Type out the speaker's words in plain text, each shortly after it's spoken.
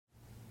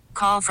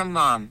call from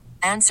mom.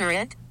 Answer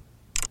it.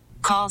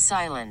 Call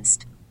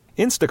silenced.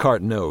 Instacart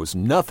knows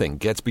nothing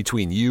gets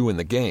between you and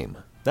the game.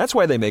 That's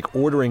why they make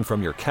ordering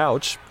from your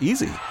couch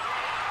easy.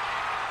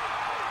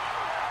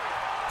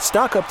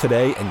 Stock up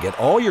today and get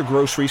all your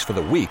groceries for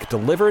the week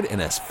delivered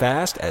in as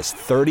fast as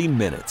 30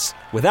 minutes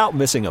without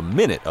missing a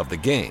minute of the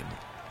game.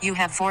 You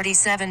have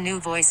 47 new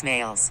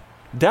voicemails.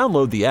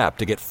 Download the app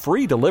to get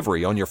free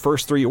delivery on your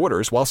first 3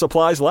 orders while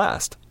supplies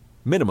last.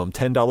 Minimum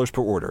 $10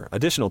 per order.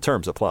 Additional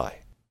terms apply.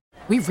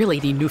 We really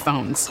need new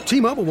phones.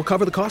 T-Mobile will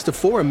cover the cost of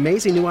 4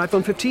 amazing new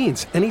iPhone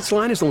 15s, and each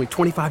line is only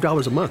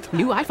 $25 a month.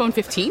 New iPhone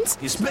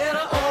 15s? It's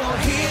better over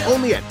here.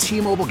 Only at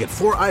T-Mobile, get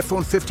 4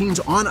 iPhone 15s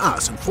on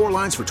us and 4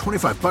 lines for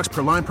 $25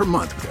 per line per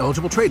month with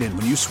eligible trade-in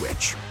when you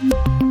switch.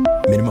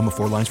 Minimum of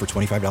 4 lines for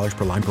 $25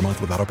 per line per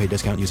month with autopay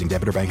discount using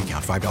debit or bank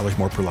account. $5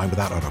 more per line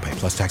without autopay,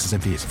 plus taxes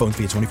and fees. Phone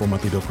fee at 24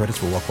 monthly bill credits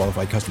for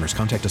well-qualified customers.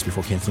 Contact us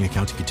before canceling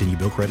account to continue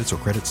bill credits or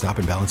credit stop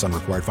and balance on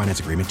required finance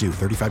agreement due.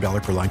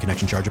 $35 per line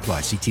connection charge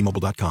applies. See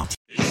T-Mobile.com.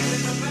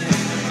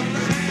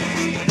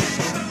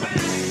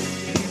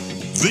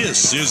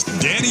 This is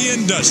Danny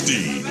and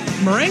Dusty.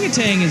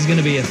 Meringatang is going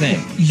to be a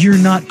thing. You're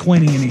not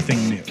coining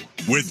anything new.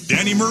 With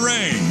Danny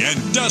Meringue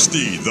and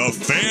Dusty, the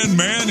Fan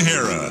Man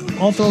Hera.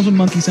 I'll throw some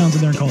monkey sounds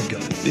in there and call it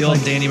good. The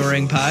old Danny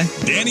Meringue pie.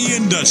 Danny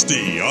and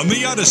Dusty on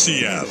the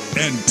Odyssey app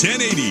and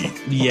 1080.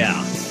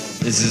 Yeah,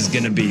 this is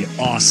going to be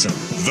awesome.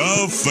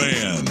 The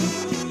Fan.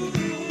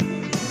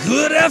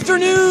 Good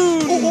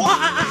afternoon.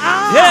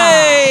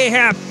 Yay,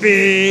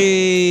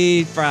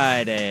 happy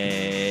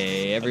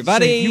Friday,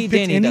 everybody. So you picked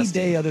Danny any Dusty.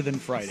 day other than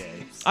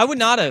Friday. I would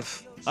not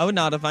have.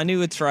 I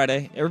knew it's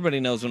Friday.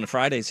 Everybody knows when a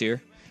Friday's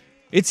here.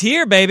 It's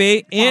here,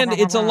 baby, and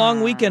it's a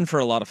long weekend for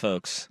a lot of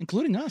folks.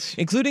 Including us.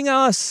 Including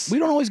us. We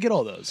don't always get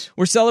all those.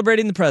 We're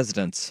celebrating the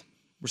presidents.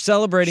 We're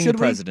celebrating Should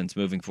the we? presidents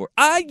moving forward.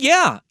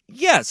 Yeah.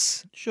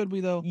 Yes. Should we,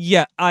 though?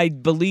 Yeah, I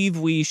believe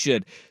we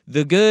should.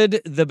 The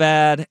good, the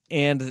bad,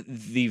 and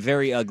the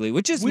very ugly,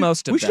 which is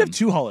most of them. We should have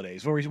 2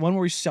 holidays. One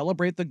where we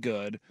celebrate the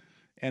good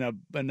and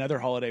another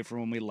holiday for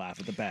when we laugh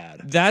at the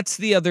bad. That's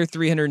the other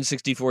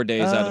 364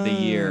 days out of the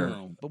year.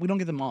 But we don't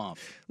get them off.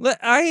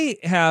 I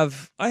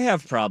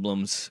have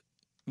problems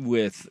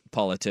with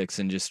politics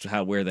and just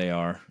where they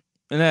are.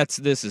 And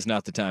this is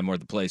not the time or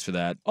the place for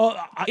that.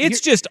 It's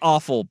just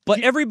awful.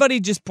 But everybody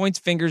just points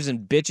fingers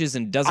and bitches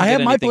and doesn't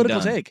get anything done. I have my political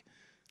take.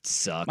 It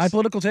sucks. My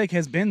political take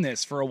has been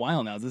this for a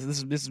while now. This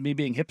is me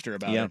being hipster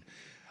about it.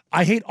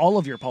 I hate all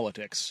of your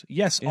politics.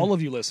 Yes, all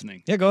of you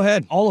listening. Yeah, go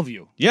ahead. All of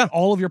you. Yeah.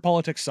 All of your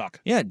politics suck.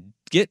 Yeah,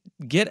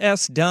 get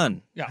us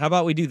done. Yeah. How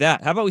about we do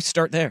that? How about we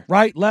start there?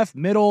 Right, left,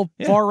 middle,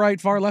 far right,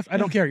 far left. I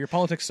don't care. Your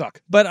politics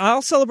suck. But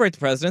I'll celebrate the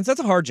presidents.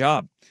 That's a hard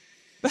job.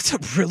 That's a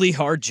really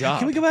hard job.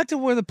 Can we go back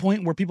to the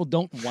point where people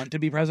don't want to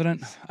be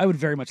president? I would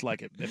very much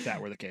like it if that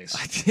were the case.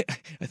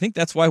 I think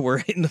that's why we're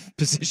in the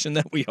position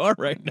that we are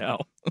right now.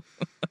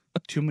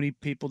 Too many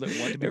people that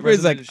want to be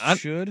Everybody's president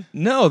should?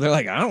 No, they're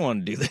like, I don't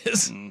want to do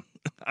this.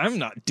 I'm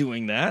not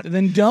doing that.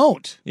 Then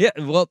don't. Yeah,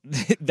 well,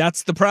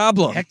 that's the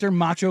problem. Hector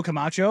Macho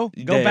Camacho,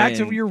 go back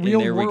to your real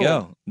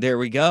world. There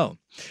we go.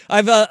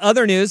 I've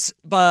other news.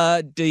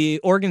 The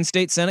Oregon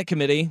State Senate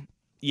Committee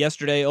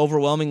yesterday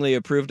overwhelmingly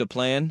approved a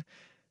plan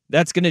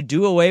that's going to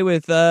do away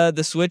with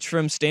the switch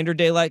from standard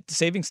daylight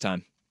savings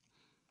time.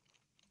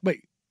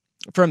 Wait.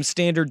 From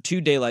standard to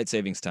daylight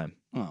savings time.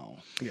 Oh,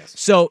 yes.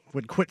 So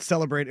would quit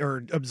celebrating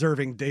or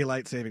observing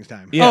daylight savings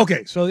time. Yeah. Oh,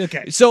 okay. So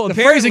the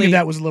phrasing of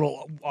that was a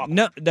little awkward.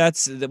 No,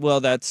 that's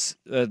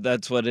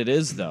what it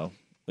is, though.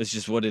 It's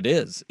just what it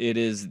is. It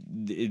is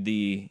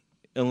the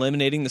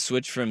eliminating the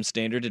switch from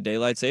standard to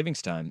daylight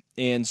savings time.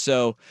 And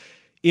so,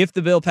 if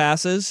the bill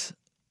passes,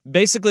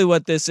 basically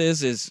what this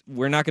is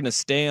we're not going to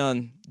stay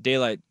on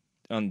daylight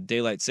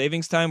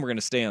savings time. We're going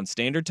to stay on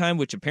standard time,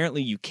 which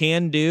apparently you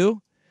can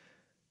do.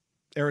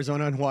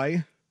 Arizona and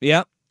Hawaii.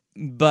 Yep.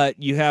 But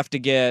you have to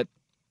get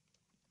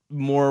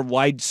more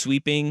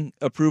wide-sweeping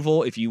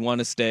approval if you want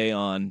to stay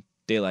on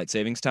daylight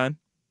savings time.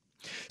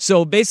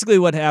 So basically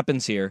what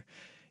happens here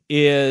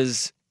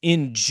is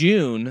in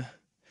June,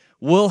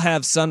 we'll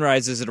have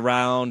sunrises at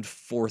around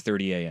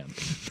 4:30 a.m.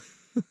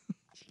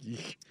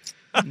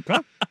 Okay.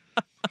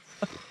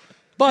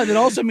 But it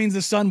also means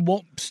the sun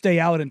won't stay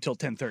out until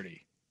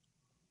 10:30.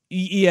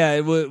 Yeah,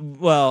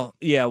 we'll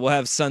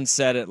have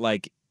sunset at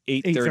like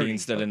 8:30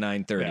 instead of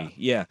 9:30.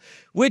 Yeah.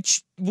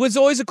 Which was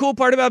always a cool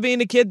part about being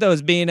a kid, though,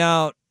 is being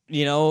out,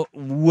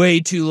 way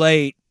too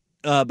late,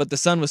 but the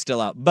sun was still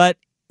out. But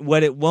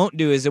what it won't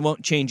do is it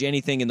won't change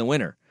anything in the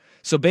winter.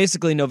 So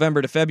basically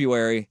November to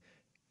February,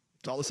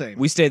 it's all the same.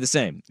 We stay the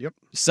same. Yep.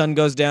 Sun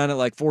goes down at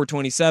like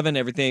 4:27.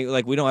 Everything,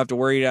 like, we don't have to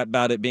worry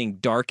about it being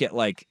dark at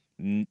like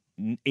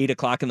 8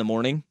 o'clock in the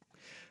morning.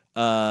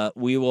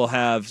 We will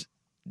have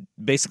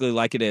basically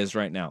like it is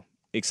right now,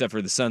 except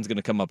for the sun's going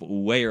to come up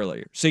way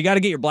earlier. So you got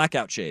to get your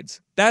blackout shades.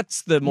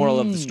 That's the moral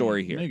of the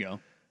story here. There you go.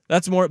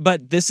 That's more,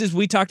 but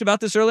we talked about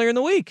this earlier in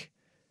the week.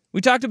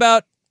 We talked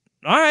about,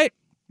 all right,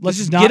 let's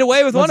just get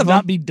away with one of them.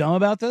 Let's not be dumb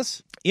about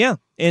this. Yeah.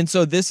 And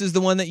so this is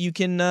the one that you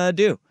can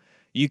do.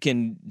 You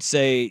can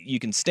say you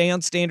can stay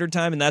on standard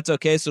time, and that's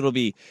okay. So it'll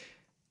be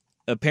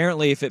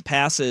apparently if it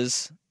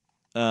passes,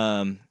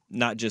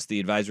 not just the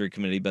advisory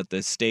committee, but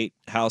the state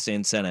House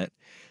and Senate,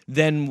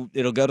 then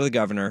it'll go to the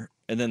governor,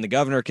 and then the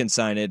governor can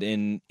sign it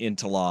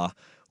into law,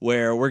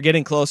 where we're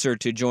getting closer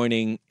to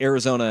joining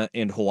Arizona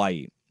and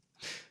Hawaii.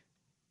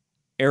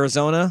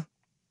 Arizona,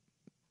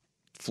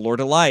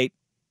 Florida light,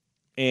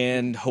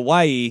 and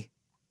Hawaii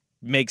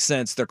makes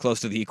sense. They're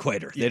close to the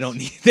equator. Yes. They don't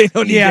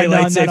need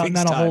daylight savings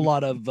time. Not a whole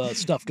lot of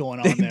stuff going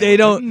on there.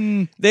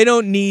 They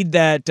don't need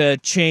that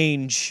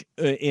change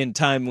in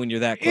time when you're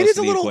that close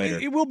to the equator.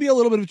 It will be a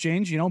little bit of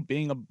change,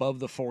 being above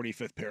the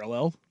 45th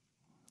parallel.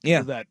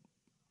 Yeah. So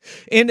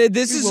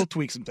we'll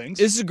tweak some things.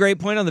 This is a great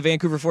point on the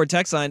Vancouver Ford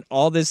text line.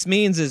 All this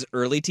means is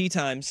early tea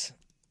times.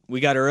 We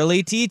got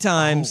early tea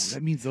times. Oh,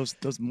 that means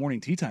those morning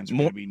tea times are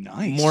going to be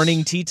nice.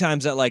 Morning tea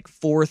times at like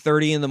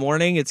 4:30 in the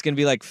morning. It's going to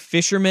be like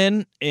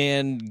fishermen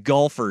and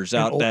golfers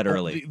out that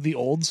early. The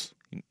olds.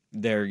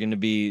 They're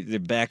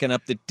backing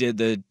up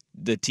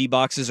the tee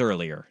boxes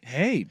earlier.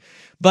 Hey.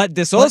 But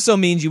this also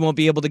means you won't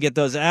be able to get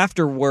those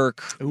after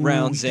work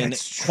rounds in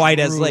quite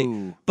as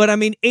late. But I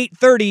mean,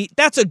 8:30,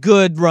 that's a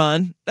good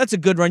run.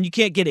 You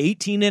can't get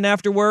 18 in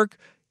after work.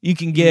 You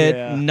can get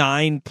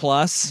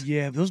 9+.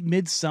 Yeah, those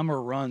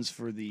midsummer runs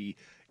for the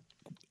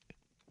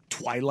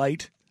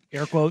twilight,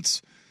 air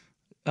quotes,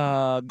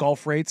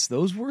 golf rates,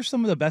 those were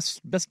some of the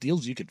best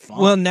deals you could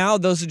find. Well, now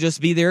those would just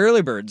be the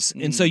early birds.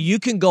 And so you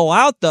can go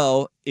out,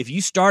 though, if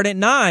you start at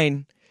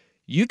 9,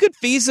 you could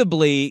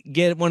feasibly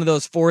get one of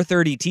those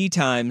 4:30 tee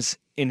times.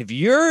 And if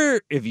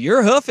you're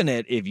hoofing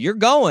it, if you're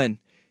going,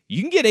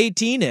 you can get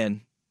 18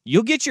 in.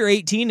 You'll get your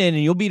 18 in,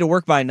 and you'll be to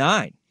work by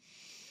 9.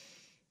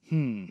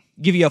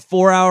 Give you a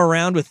 4-hour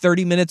round with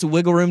 30 minutes of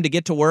wiggle room to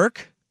get to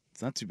work.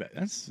 It's not too bad.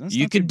 That's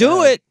you could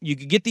do it. You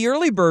could get the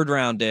early bird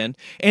round in,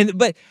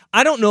 but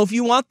I don't know if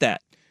you want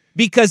that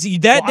because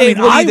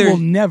I will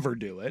never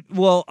do it.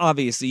 Well,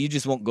 obviously, you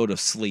just won't go to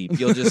sleep.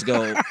 You'll just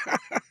go.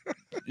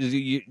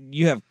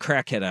 You have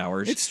crackhead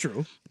hours. It's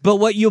true. But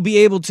what you'll be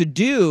able to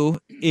do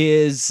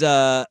is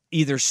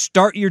either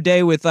start your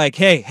day with like,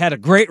 "Hey, had a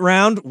great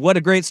round. What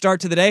a great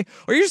start to the day,"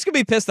 or you're just gonna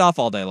be pissed off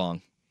all day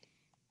long.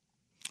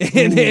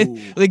 And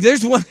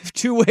there's one of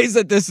two ways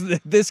that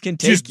this can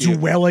take just you.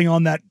 Dwelling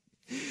on that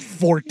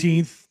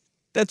 14th.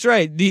 That's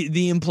right.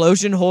 The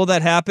implosion hole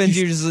that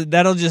happens,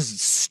 that'll just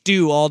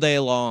stew all day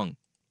long.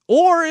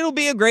 Or it'll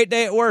be a great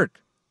day at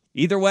work.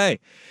 Either way.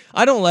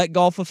 I don't let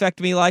golf affect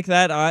me like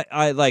that.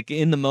 I like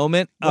in the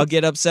moment, I'll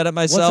get upset at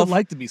myself. What's it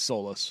like to be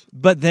soulless?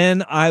 But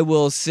then I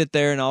will sit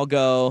there and I'll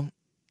go,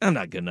 I'm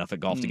not good enough at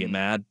golf to get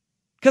mad.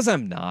 Because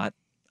I'm not.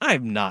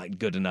 I'm not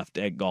good enough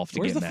at golf to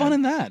get mad. Where's the fun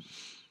in that?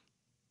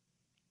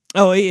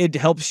 Oh, it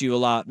helps you a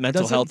lot.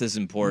 Mental health is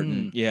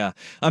important. Yeah.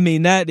 I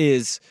mean, that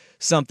is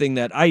something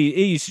that it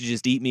used to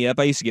just eat me up.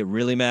 I used to get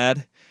really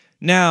mad.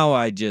 Now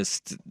I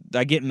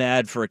get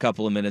mad for a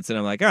couple of minutes and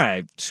I'm like, all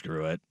right,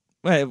 screw it.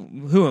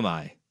 Who am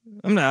I?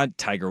 I'm not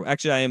Tiger.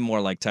 Actually, I am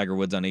more like Tiger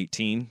Woods on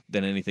 18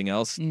 than anything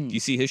else. You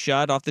see his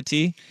shot off the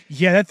tee?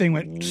 Yeah, that thing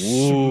went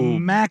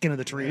smack into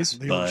the trees.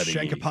 The old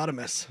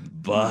Shankopotamus.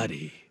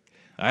 Buddy.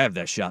 I have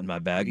that shot in my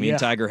bag. Me and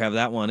Tiger have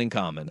that one in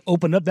common.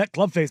 Open up that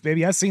club face,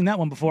 baby. I've seen that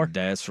one before.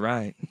 That's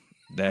right.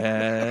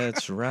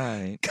 That's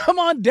right. Come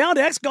on down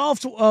to X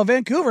Golf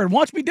Vancouver and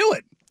watch me do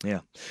it. Yeah.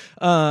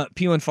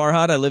 P1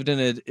 Farhad, I lived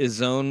in a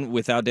zone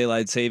without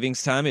daylight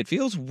savings time. It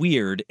feels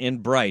weird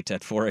and bright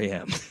at 4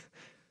 a.m.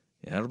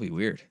 Yeah, that'll be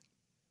weird.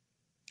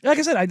 Like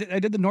I said, I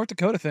did the North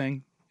Dakota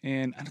thing,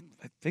 and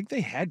I think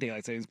they had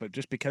daylight savings, but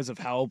just because of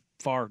how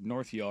far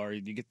north you are,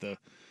 you get the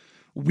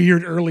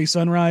weird early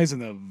sunrise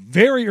and the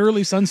very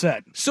early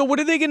sunset. So what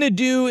are they going to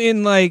do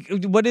in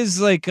what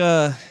is like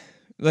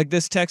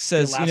this text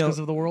says, the Alaskas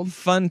of the world?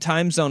 Fun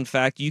time zone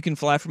fact, you can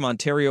fly from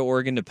Ontario,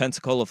 Oregon to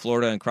Pensacola,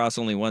 Florida and cross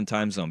only one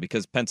time zone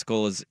because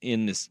Pensacola is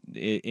in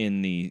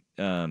the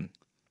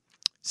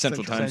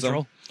central time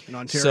zone. And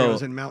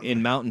Ontario's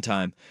in mountain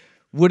time.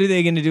 What are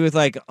they going to do with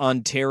like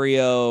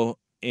Ontario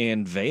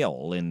and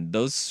Vail and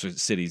those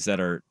cities that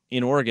are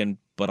in Oregon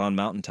but on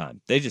mountain time?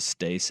 They just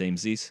stay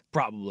samesies.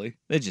 Probably.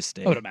 They just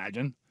stay. I would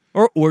imagine.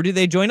 Or do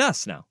they join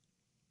us now?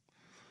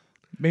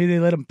 Maybe they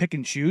let them pick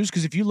and choose,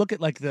 because if you look at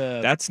like the...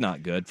 That's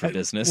not good for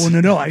business. Well,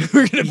 no.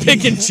 We're going to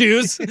pick and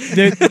choose.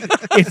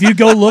 If you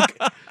go look...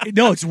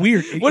 No, it's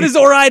weird. What is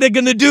Orida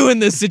going to do in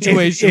this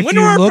situation? When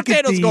are our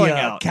potatoes going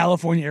out?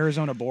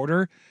 California-Arizona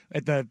border,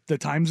 at the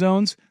time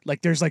zones,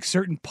 like there's like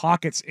certain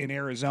pockets in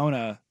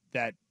Arizona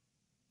that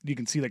you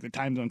can see like the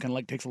time zone kind of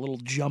like takes a little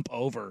jump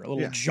over, a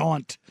little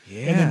jaunt,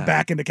 and then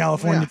back into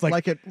California. Yeah,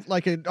 it's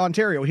like in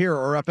Ontario here,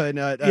 or up in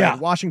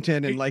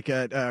Washington, and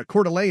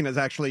Coeur d'Alene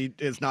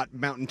is not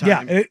mountain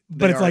time. Yeah,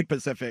 but it's like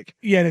Pacific.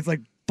 Yeah, and it's like,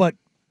 but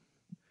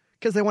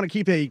because they want to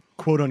keep a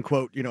quote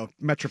unquote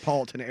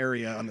metropolitan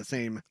area on the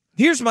same.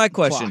 Here's my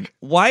question: clock.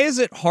 Why is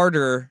it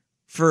harder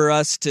for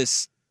us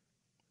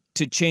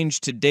to change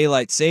to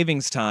daylight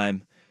savings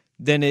time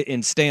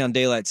and stay on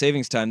daylight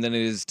savings time than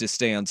it is to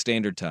stay on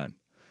standard time?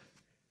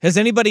 Has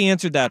anybody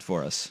answered that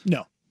for us?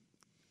 No.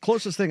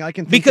 Closest thing I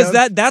can think because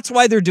of. that's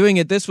why they're doing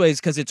it this way, is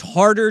because it's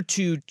harder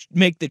to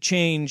make the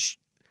change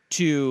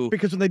to...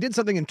 Because when they did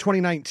something in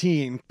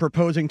 2019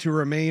 proposing to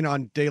remain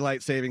on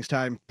daylight savings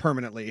time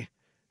permanently,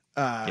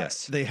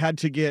 yes, they had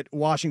to get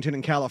Washington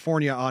and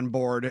California on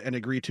board and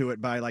agree to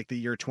it by like the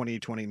year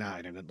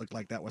 2029, and it looked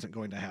like that wasn't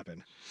going to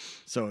happen.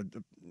 So,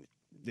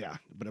 yeah,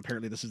 but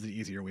apparently this is the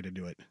easier way to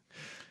do it.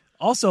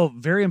 Also,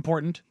 very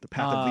important, the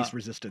path of least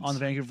resistance on the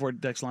Vancouver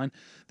Ford text line.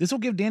 This will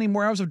give Danny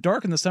more hours of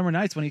dark in the summer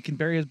nights when he can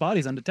bury his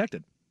bodies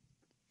undetected.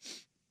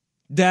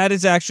 That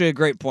is actually a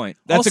great point.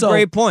 That's also a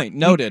great point.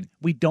 Noted.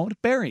 We don't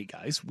bury,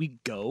 guys. We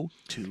go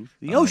to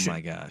the ocean. Oh,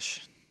 my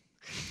gosh.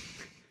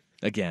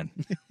 Again.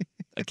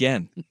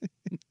 Again.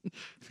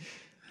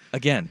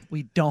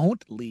 We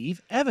don't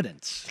leave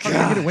evidence. How do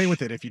you get away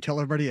with it if you tell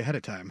everybody ahead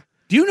of time?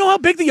 Do you know how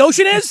big the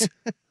ocean is?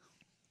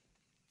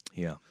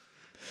 Yeah.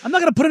 I'm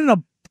not going to put it in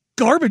a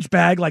garbage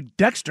bag like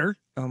Dexter.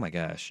 Oh, my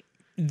gosh.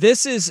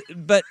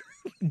 But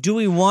do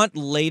we want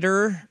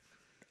later?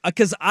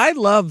 Because I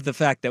love the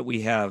fact that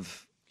we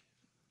have...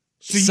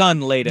 sun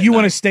late at night. You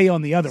want to stay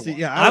on the other one.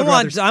 Yeah, I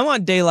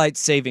want daylight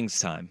savings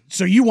time.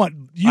 So you want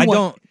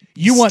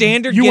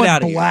standard get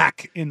out of here.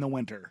 Black in the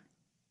winter.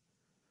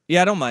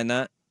 Yeah, I don't mind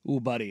that. Ooh,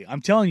 buddy,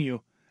 I'm telling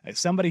you, as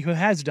somebody who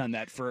has done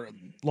that for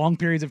long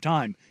periods of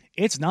time,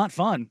 it's not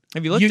fun.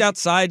 Have you looked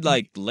outside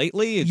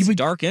lately? It's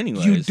dark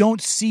anyways. You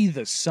don't see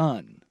the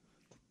sun.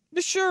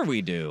 Sure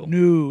we do.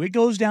 No, it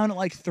goes down at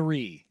like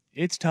 3.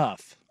 It's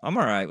tough. I'm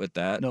all right with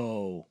that.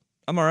 No.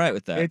 I'm all right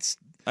with that.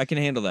 I can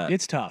handle that.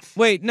 It's tough.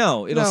 Wait,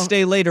 no, it'll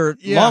stay later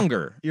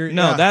longer. You're wrong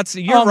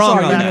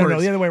sorry, on that. No,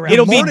 the other way around.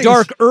 It'll be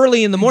dark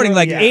early in the morning,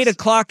 like 8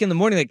 o'clock in the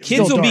morning. Like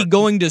kids will be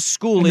going to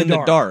school in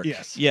the dark.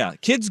 Yes. Yeah,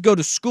 kids go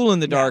to school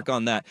in the dark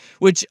on that,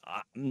 which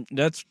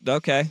that's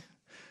okay.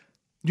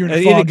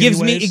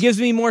 It gives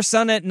me more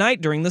sun at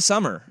night during the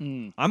summer.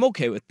 I'm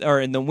okay with,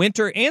 or in the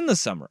winter and the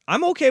summer.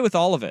 I'm okay with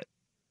all of it.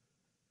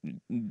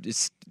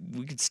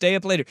 We could stay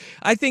up later.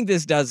 I think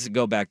this does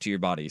go back to your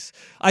bodies.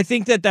 I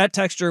think that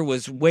texture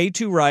was way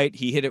too right.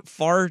 He hit it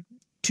far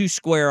too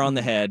square on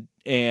the head,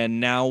 and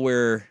now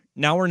we're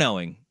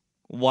knowing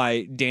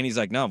why Danny's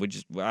like, no,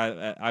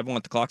 I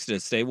want the clocks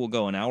to stay. We'll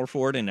go an hour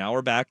forward, an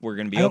hour back. We're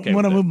going to be okay. I don't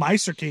want to move my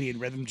circadian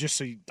rhythm just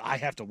so I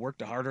have to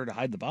work harder to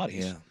hide the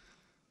bodies. Yeah.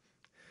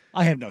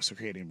 I have no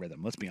circadian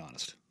rhythm. Let's be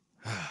honest.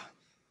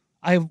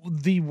 I have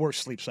the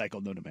worst sleep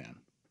cycle known to man.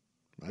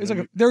 There's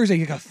a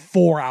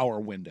 4-hour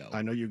window.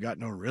 I know you got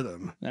no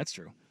rhythm. That's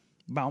true.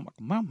 Bow,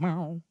 bow,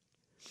 bow.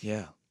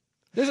 Yeah.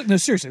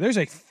 Seriously, there's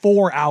a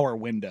 4-hour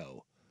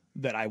window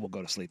that I will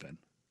go to sleep in.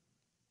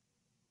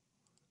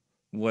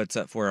 What's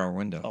that 4-hour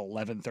window?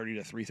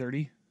 11:30 to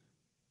 3:30.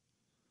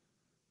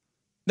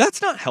 That's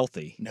not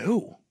healthy.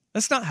 No.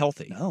 That's not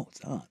healthy. No,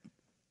 it's not.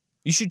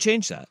 You should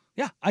change that.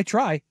 Yeah, I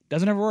try.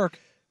 Doesn't ever work.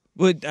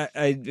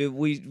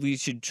 We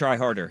should try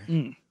harder.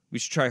 We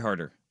should try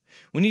harder.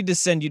 We need to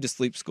send you to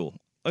sleep school.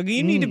 Like,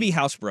 you need to be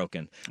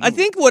housebroken. I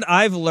think what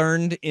I've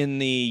learned in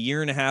the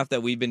year and a half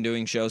that we've been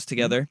doing shows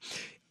together,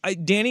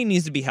 Danny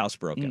needs to be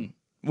housebroken.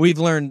 We've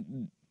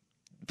learned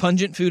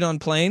pungent food on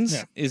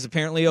planes is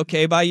apparently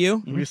okay by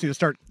you. We just need to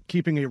start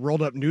keeping a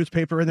rolled up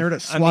newspaper in there to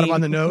swat him on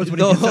the nose when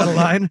he gets out of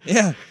line.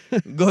 Yeah.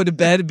 Go to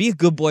bed. Be a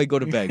good boy. Go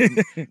to bed.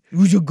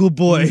 Who's a good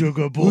boy? Who's a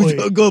good boy?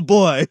 Who's a good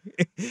boy?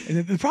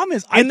 And the problem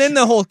is, then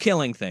the whole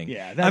killing thing.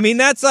 Yeah,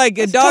 that's like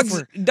a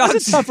dog's.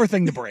 That's a tougher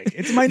thing to break.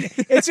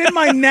 It's in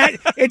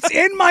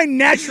my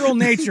natural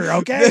nature.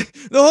 Okay.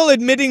 The whole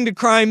admitting to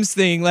crimes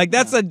thing, like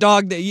that's a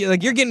dog that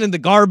you're getting in the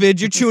garbage,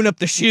 you're chewing up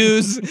the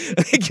shoes,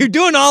 like you're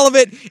doing all of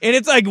it, and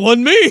it's like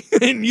one me,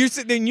 and you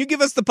sit there and you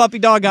give us the puppy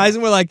dog eyes,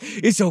 and we're like,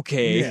 it's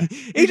okay. Yeah.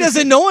 He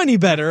doesn't know any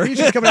better. He's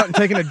just coming out and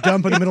taking a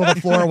dump in the middle of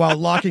the floor while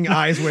locking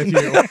eyes with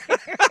you.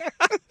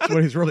 That's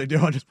what he's really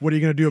doing. Just what are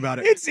you going to do about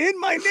it? It's in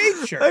my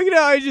nature. Like,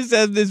 I just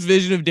have this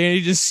vision of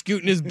Danny just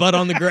scooting his butt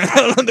on the ground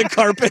on the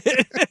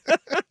carpet.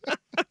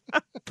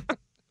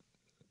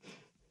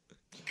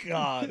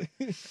 God.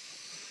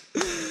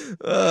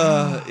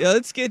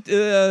 Let's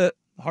get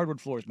hardwood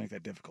floors make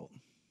that difficult.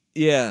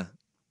 Yeah.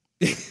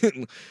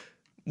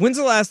 When's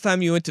the last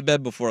time you went to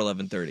bed before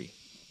 11:30?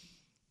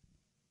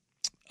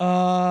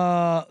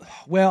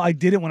 Well, I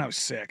did it when I was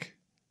sick.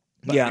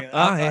 But,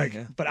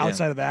 but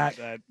outside of that,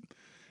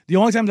 the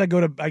only times I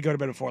go to bed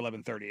before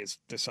 11:30 is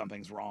just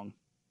something's wrong.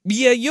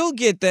 Yeah, you'll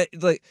get that.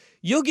 Like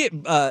you'll get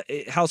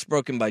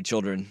housebroken by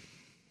children.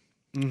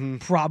 Mm-hmm.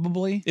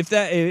 Probably. If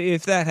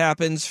that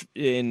happens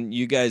and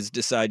you guys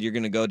decide you're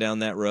going to go down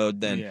that road,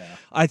 then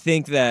I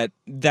think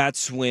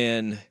that's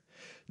when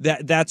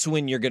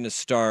you're going to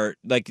start.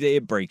 Like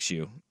it breaks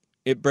you.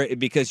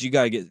 Because you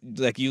gotta get,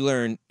 like, you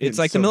learn. It's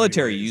like the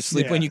military. You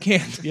sleep when you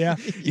can. Yeah,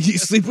 you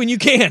sleep when you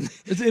can.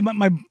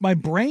 My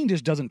brain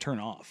just doesn't turn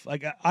off.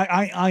 Like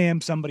I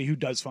am somebody who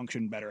does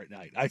function better at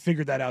night. I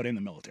figured that out in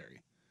the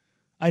military.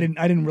 I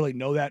didn't really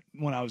know that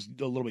when I was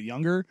a little bit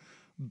younger,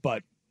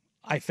 but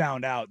I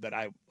found out that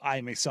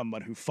I'm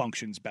someone who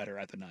functions better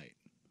at the night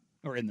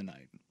or in the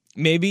night.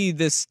 Maybe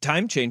this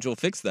time change will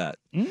fix that.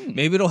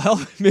 Maybe it'll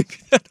help. Maybe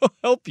that'll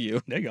help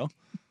you. There you go.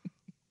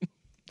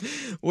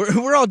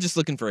 We're all just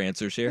looking for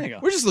answers here. There you go.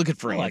 We're just looking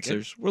for I like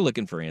answers. We're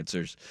looking for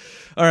answers.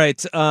 All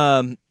right.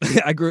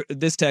 I grew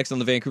this text on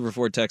the Vancouver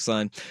Ford text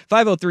line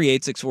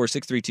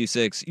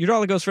 503-864-6326. Your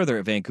dollar goes further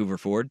at Vancouver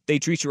Ford. They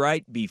treat you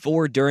right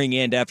before, during,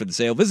 and after the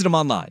sale. Visit them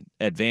online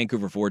at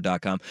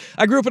vancouverford.com.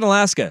 I grew up in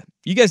Alaska.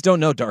 You guys don't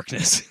know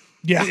darkness.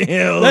 Yeah,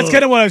 Ew. that's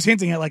kind of what I was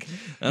hinting at. Like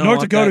I don't North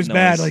want Dakota's that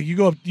bad. noise.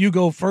 Like you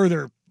go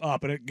further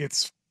up, and it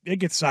gets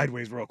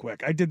sideways real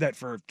quick. I did that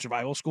for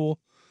survival school,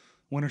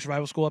 winter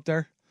survival school up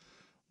there.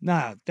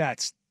 Nah,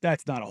 that's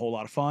not a whole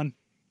lot of fun.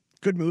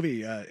 Good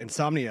movie,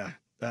 Insomnia.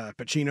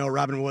 Pacino,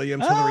 Robin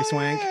Williams, Hilary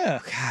Swank. Yeah.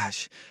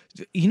 Gosh.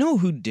 You know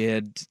who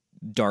did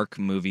dark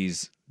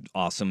movies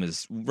awesome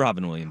is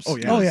Robin Williams. Oh,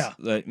 yeah. Oh, yeah.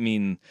 I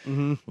mean,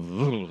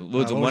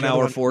 was it 1 was the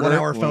hour other further? 1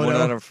 hour photo. 1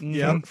 hour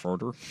Yeah.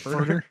 further.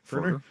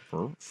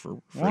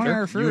 1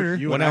 hour further.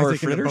 You 1 and hour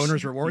Isaac in the fritters?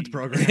 Boners Rewards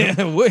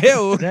program.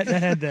 Whoa. That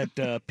had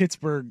that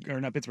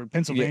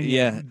Pennsylvania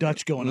Yeah.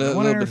 Dutch going Li- on.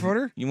 1 little hour bit-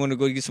 further. You want to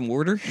go get some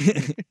water?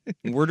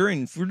 Water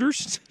and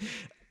fritters?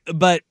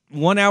 But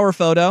 1 hour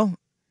photo,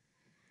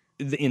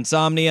 the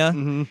Insomnia,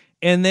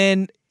 and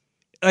then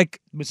like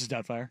Mrs.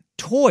 Doubtfire.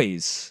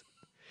 Toys.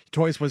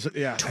 Toys was,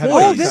 yeah. Toys. had a Oh,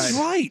 nice that's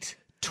side. right.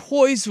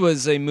 Toys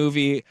was a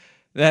movie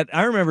that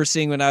I remember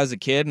seeing when I was a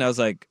kid, and I was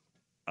like,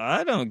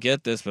 I don't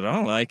get this, but I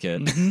don't like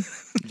it.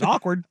 It's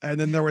awkward. And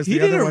then there was He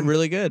the did other it one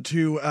really good.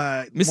 to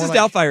Mrs. more like,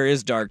 Doubtfire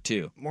is dark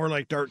too. more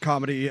like dark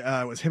comedy.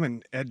 Was him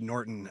and Ed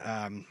Norton.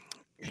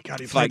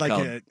 God, he Fight played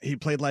like Club. he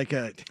played like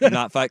a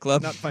Not Fight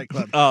Club. not Fight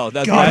Club. Oh,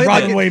 that's God, Brad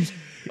Robin Pitt. Williams.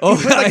 Oh,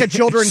 He played like a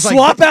children's like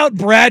Swap out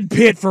Brad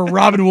Pitt for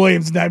Robin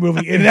Williams in that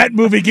movie, and that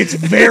movie gets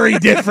very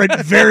different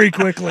very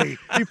quickly.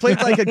 he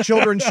played like a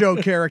children's show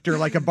character,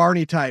 like a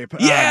Barney type.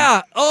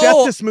 Yeah.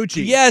 Death to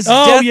Smoochie. Yes.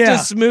 Oh, Death yeah.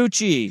 to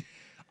Smoochie.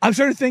 I'm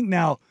starting to think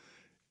now,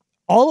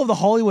 all of the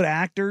Hollywood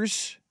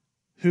actors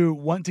who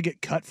want to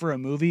get cut for a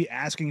movie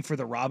asking for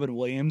the Robin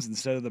Williams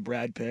instead of the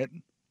Brad Pitt.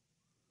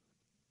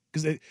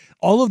 Because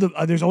all of the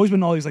there's always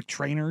been all these like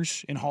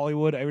trainers in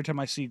Hollywood. Every time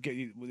I see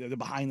the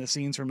behind the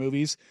scenes for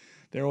movies,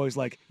 they're always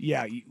like,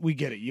 "Yeah, we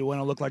get it. You want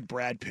to look like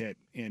Brad Pitt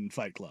in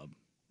Fight Club."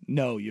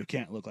 No, you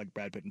can't look like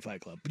Brad Pitt in Fight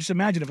Club. But just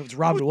imagine if it was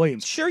Robin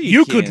Williams. sure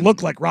you could can.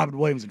 look like Robin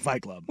Williams in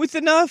Fight Club. With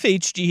enough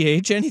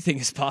HGH, anything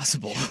is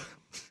possible.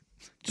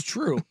 It's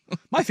true.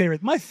 My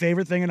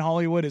favorite thing in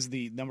Hollywood is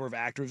the number of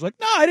actors like,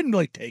 no, I didn't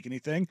really take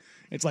anything.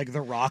 It's like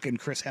The Rock and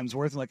Chris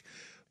Hemsworth. And like,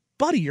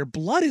 buddy, your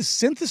blood is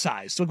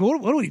synthesized. So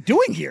what are we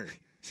doing here?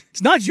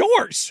 It's not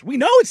yours. We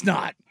know it's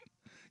not.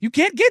 You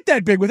can't get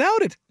that big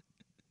without it.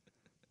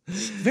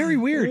 Very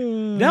weird.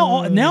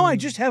 Now I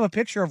just have a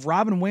picture of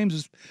Robin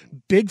Williams'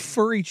 big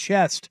furry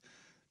chest,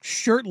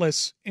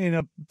 shirtless in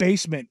a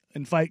basement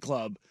in Fight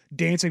Club,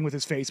 dancing with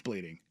his face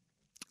bleeding,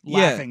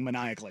 laughing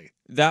maniacally.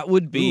 That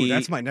would be. Ooh,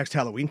 that's my next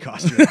Halloween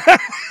costume.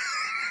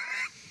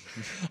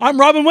 I'm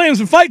Robin Williams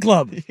in Fight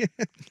Club.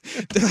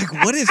 They're like,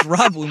 what is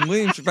Robin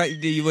Williams?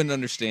 You wouldn't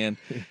understand.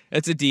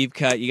 That's a deep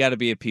cut. You got to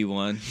be a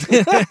P1.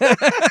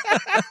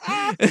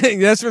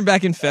 That's from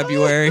back in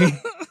February.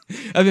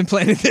 I've been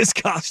planning this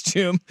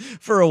costume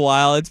for a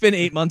while. It's been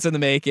 8 months in the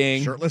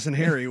making. Shirtless and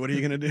hairy. What are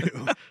you going to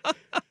do?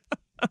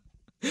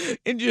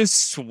 And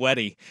just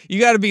sweaty. You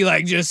got to be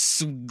like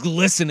just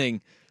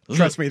glistening.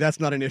 Trust me, that's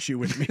not an issue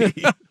with me.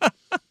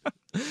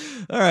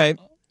 All right.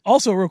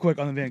 Also, real quick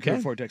on the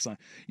Vancouver Ford text line,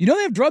 you know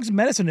they have drugs and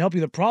medicine to help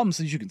you with the problem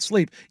so you can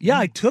sleep. Yeah,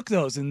 I took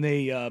those and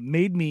they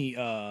made me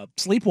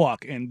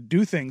sleepwalk and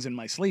do things in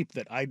my sleep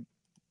that I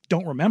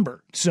don't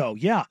remember. So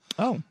yeah,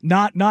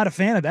 not a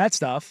fan of that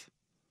stuff.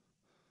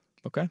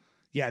 Okay.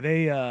 Yeah,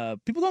 they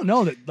people don't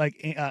know that like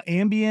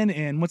Ambien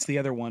and what's the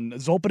other one,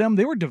 Zolpidem,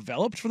 they were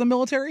developed for the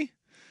military,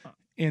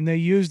 and they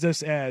used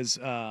us as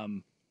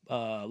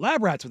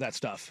lab rats with that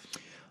stuff.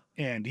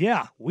 And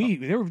yeah,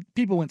 there were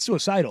people went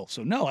suicidal.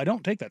 So no, I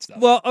don't take that stuff.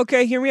 Well,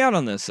 okay, hear me out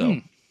on this,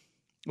 though.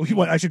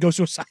 What, I should go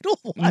suicidal?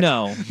 What?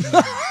 No.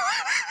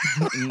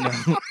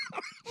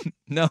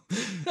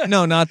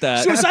 No, not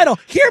that. Suicidal.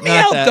 Hear me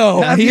Not out, that.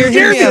 though. No, hear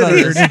me out on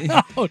this.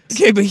 out.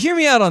 Okay, but hear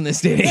me out on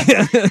this, Danny.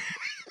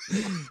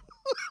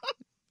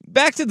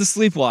 Back to the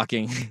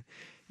sleepwalking.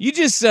 You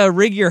just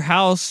rig your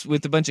house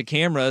with a bunch of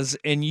cameras,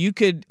 and you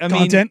could,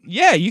 Content?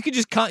 you could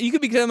just you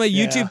could become a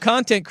YouTube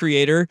content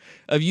creator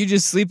of you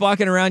just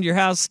sleepwalking around your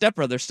house,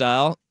 stepbrother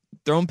style,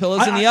 throwing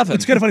pillows in the oven.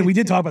 It's kind of funny. We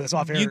did talk about this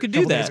off air. You could a do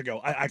couple days that.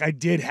 ago. I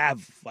did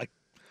have like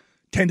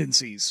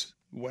tendencies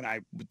when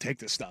I would take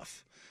this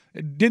stuff.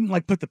 It didn't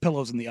like put the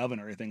pillows in the oven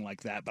or anything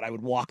like that, but I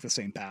would walk the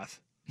same path.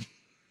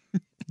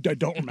 I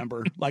don't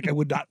remember. Like I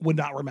would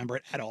not remember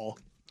it at all.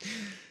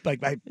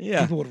 Like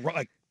people would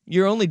like.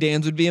 Your only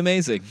Dan's would be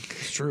amazing.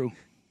 It's true.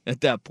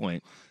 At that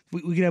point.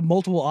 We could have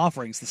multiple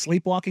offerings, the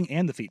sleepwalking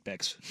and the feet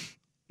pics.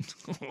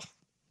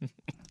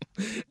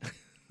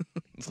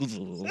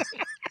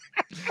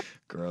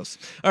 Gross.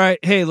 All right.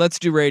 Hey, let's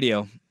do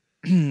radio.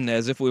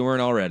 As if we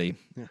weren't already.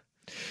 Yeah.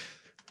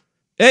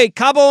 Hey,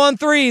 Cabo on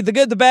 3, the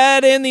good, the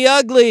bad, and the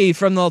ugly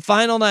from the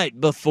final night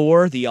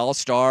before the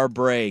All-Star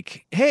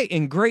break. Hey,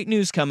 and great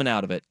news coming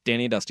out of it.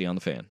 Danny and Dusty on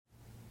the Fan.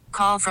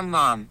 Call from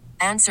mom.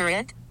 Answer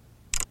it.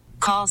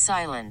 Call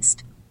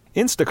silenced.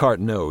 Instacart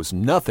knows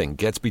nothing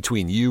gets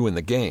between you and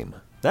the game.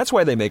 That's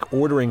why they make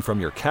ordering from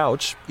your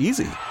couch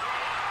easy.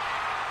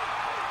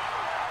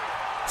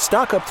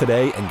 Stock up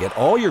today and get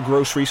all your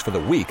groceries for the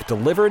week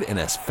delivered in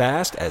as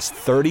fast as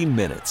 30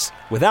 minutes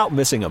without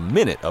missing a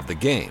minute of the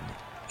game.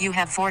 You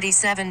have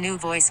 47 new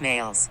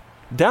voicemails.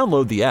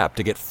 Download the app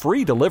to get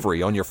free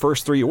delivery on your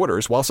first 3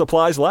 orders while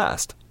supplies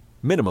last.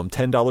 Minimum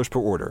 $10 per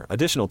order.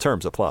 Additional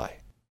terms apply.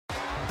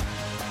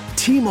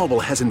 T-Mobile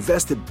has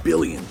invested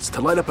billions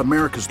to light up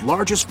America's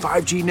largest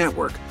 5G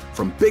network,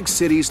 from big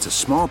cities to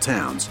small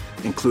towns,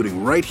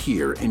 including right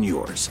here in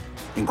yours.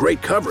 And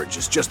great coverage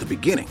is just the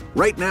beginning.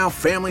 Right now,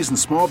 families and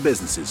small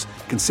businesses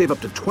can save up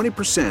to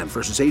 20%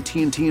 versus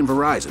AT&T and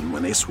Verizon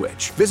when they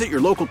switch. Visit your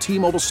local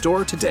T-Mobile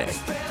store today.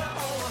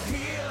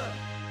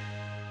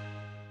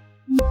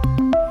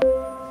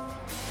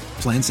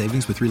 Plan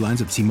savings with 3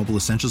 lines of T-Mobile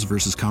Essentials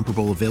versus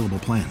comparable available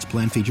plans.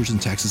 Plan features and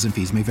taxes and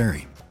fees may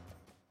vary.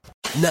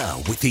 Now,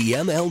 with the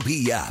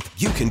MLB app,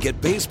 you can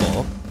get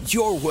baseball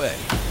your way.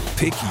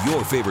 Pick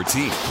your favorite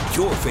team,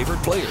 your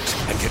favorite players,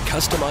 and get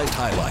customized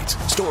highlights,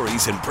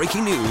 stories, and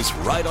breaking news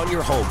right on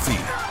your home feed.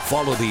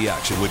 Follow the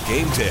action with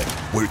Game 10,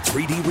 where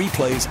 3D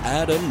replays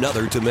add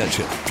another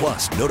dimension.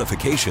 Plus,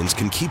 notifications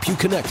can keep you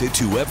connected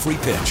to every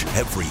pitch,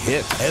 every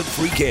hit,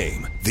 every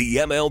game. The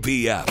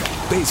MLB app.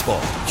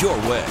 Baseball your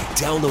way.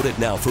 Download it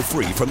now for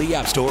free from the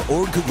App Store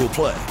or Google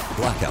Play.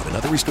 Blackout and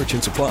other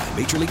restrictions apply.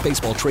 Major League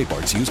Baseball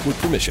trademarks used with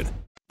permission.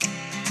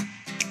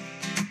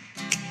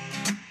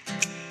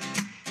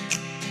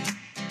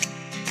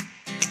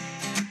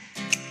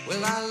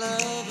 Well, I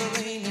love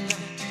a rainy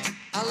night.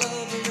 I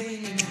love a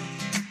rainy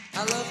night.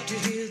 I love to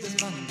hear the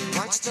thunder.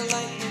 Watch the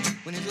lightning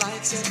when it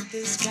lights up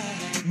the sky.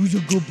 Who's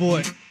a good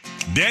boy?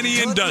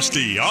 Danny and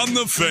Dusty on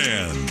the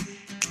Fan.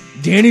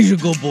 Danny's a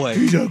good boy.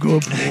 He's a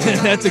good boy.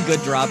 That's a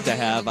good drop to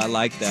have. I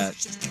like that.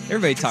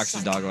 Everybody talks to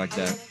a dog like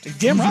that.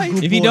 Damn right.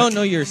 If you don't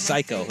know, you're a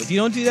psycho. If you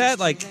don't do that,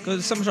 like,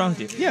 something's wrong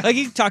with you. Yeah. Like,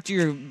 you talk to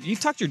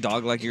your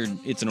dog like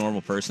it's a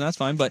normal person. That's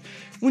fine. But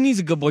when he's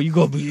a good boy, you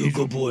go, be a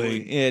good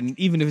boy. And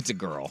even if it's a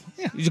girl,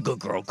 he's a good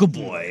girl, good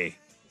boy.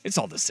 It's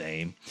all the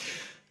same.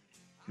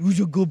 Who's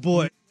a good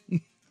boy?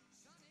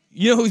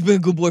 You know who's been a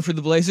good boy for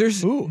the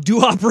Blazers? Who?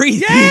 Duop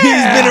Reath.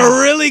 Yeah! He's been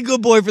a really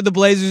good boy for the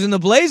Blazers, and the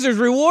Blazers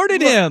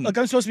rewarded him. Look,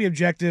 I'm supposed to be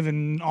objective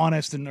and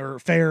honest or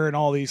fair and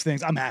all these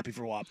things. I'm happy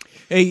for Wop.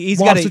 Hey, he's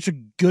Wop's such a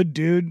good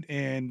dude,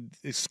 and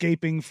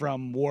escaping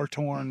from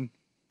war-torn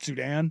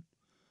Sudan,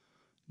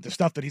 the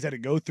stuff that he's had to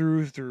go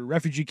through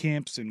refugee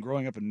camps and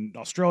growing up in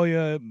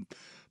Australia,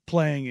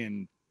 playing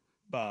in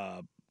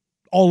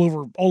all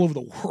over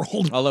the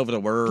world. All over the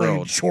world. Playing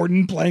in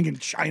Jordan, playing in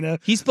China.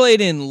 He's played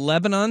in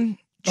Lebanon,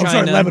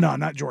 China, Lebanon,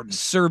 not Jordan.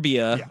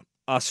 Serbia,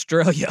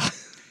 Australia.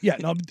 Yeah,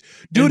 no,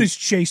 dude has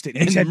chased it.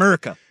 In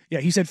America.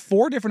 Yeah, he's had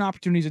 4 different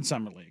opportunities in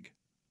Summer League.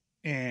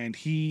 And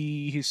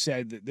he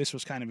said that this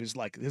was kind of his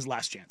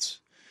last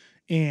chance.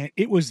 And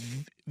it was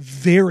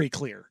very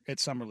clear at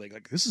Summer League,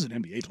 like, this is an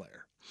NBA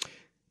player.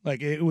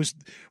 Like, it was,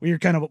 we were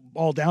kind of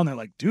all down there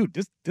like, dude,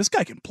 this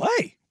guy can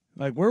play.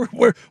 Like, where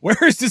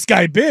has this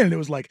guy been? And it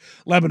was like,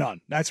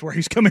 Lebanon. That's where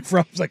he's coming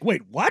from. It's like,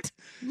 wait, what?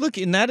 Look,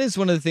 and that is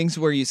one of the things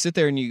where you sit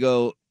there and you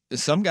go,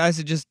 some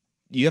guys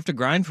you have to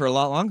grind for a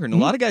lot longer. And a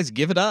lot of guys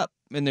give it up.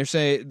 And they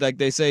say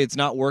it's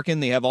not working.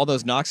 They have all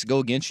those knocks go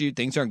against you.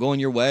 Things aren't going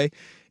your way.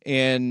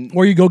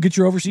 Or you go get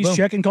your overseas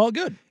check and call it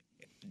good.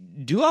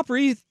 Duop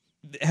Reath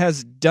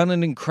has done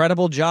an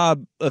incredible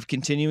job of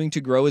continuing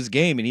to grow his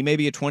game. And he may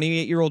be a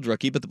 28-year-old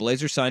rookie, but the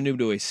Blazers signed him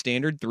to a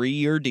standard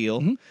 3-year deal.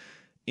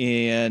 Mm-hmm.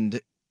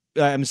 And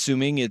I'm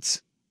assuming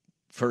it's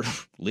for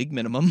league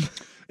minimum.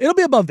 It'll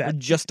be above that.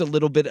 Just a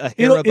little bit above it.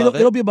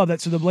 It'll be above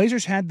that. So the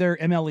Blazers had their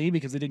MLE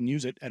because they didn't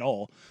use it at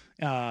all.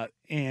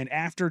 And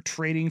after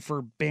trading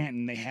for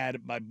Banton, they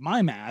had, by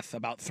my math,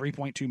 about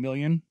 $3.2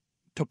 million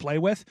to play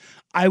with.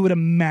 I would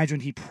imagine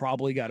he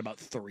probably got about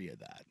 3 of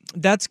that.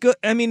 That's good.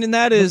 I mean, and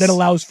that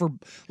allows for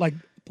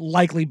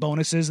likely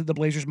bonuses that the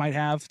Blazers might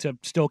have to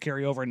still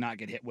carry over and not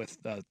get hit with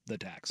the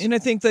tax. And I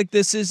think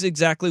this is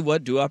exactly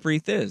what Duop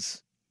Reath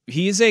is.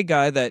 He is a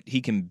guy that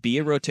he can be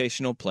a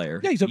rotational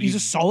player. Yeah, he's a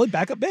solid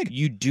backup big.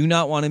 You do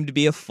not want him to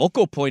be a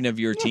focal point of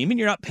your team, and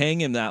you're not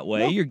paying him that way.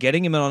 No. You're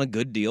getting him on a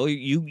good deal.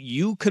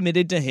 You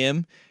committed to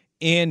him,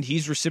 and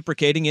he's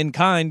reciprocating in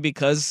kind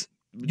because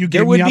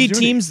there would be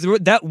teams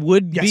that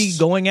would be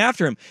going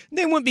after him.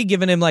 They wouldn't be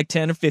giving him like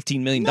 $10 or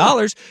 $15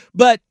 million,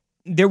 but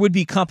there would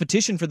be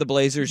competition for the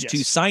Blazers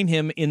to sign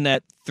him in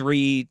that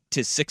 $3 to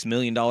 $6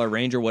 million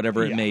range or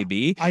whatever it may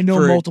be. I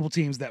know multiple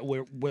teams that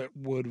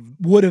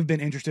would have been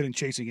interested in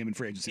chasing him in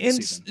free agency this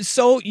season.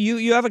 So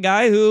you have a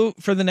guy who,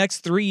 for the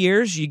next 3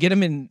 years, you get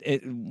him in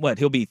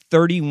he'll be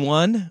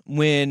 31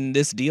 when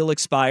this deal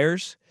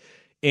expires,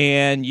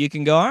 and you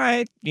can go, all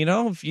right,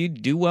 if you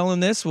do well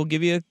in this, we'll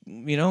give you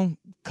a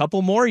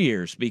couple more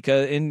years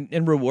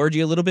and reward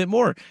you a little bit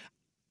more.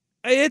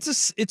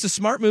 It's a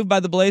smart move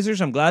by the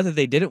Blazers. I'm glad that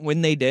they did it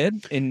when they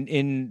did.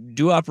 In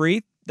Duop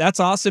Reath, that's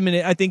awesome,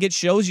 and I think it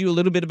shows you a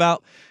little bit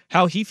about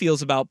how he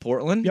feels about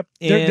Portland. Yep,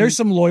 And there's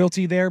some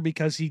loyalty there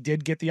because he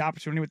did get the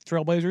opportunity with the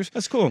Trailblazers.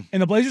 That's cool.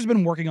 And the Blazers have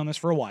been working on this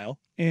for a while,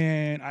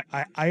 and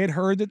I had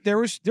heard that there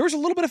was a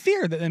little bit of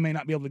fear that they may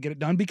not be able to get it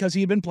done because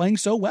he had been playing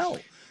so well.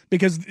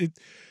 Because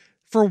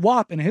for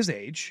Wap and his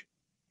age,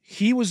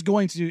 he was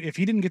going to, if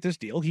he didn't get this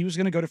deal, he was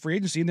going to go to free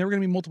agency, and there were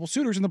going to be multiple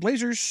suitors, and the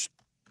Blazers,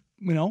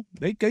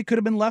 they could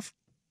have been left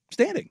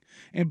standing.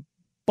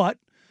 But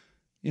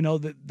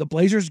the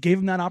Blazers gave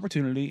him that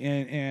opportunity,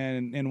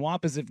 and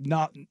Wap is, if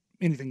not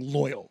anything,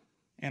 loyal.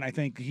 And I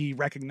think he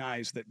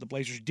recognized that the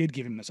Blazers did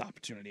give him this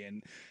opportunity,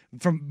 and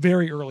from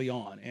very early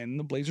on, and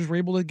the Blazers were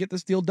able to get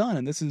this deal done.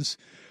 And this is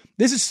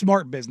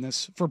smart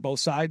business for both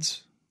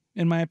sides,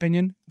 in my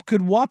opinion.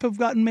 Could Wap have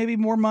gotten maybe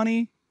more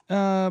money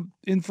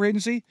in free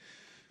agency?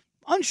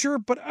 Unsure,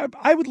 but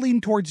I would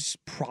lean towards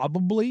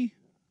probably.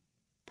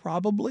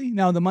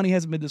 Now, the money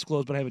hasn't been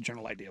disclosed, but I have a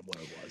general idea of what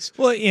it was.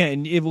 Well, yeah,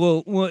 and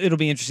it'll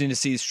be interesting to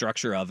see the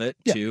structure of it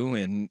too,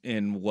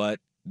 and what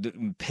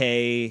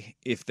pay,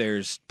 if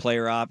there's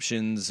player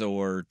options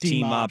or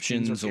team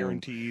options or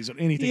guarantees or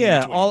anything.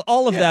 Yeah,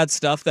 all of that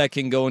stuff that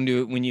can go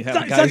into it when you have a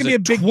it's guy not who's gonna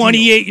be a a big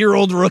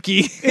 28-year-old rookie.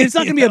 It's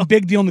not going to be a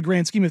big deal in the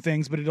grand scheme of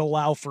things, but it'll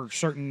allow for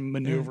certain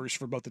maneuvers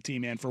for both the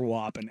team and for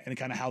WAP and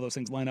kind of how those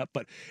things line up.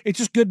 But it's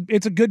just good.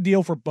 It's a good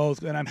deal for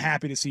both, and I'm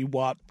happy to see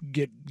WAP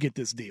get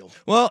this deal.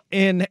 Well,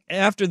 and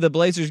after the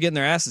Blazers getting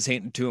their asses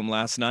handed to them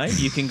last night,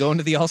 you can go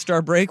into the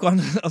All-Star break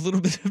on a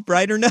little bit of a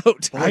brighter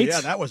note. Right?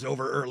 Yeah, that was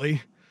over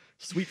early.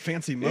 Sweet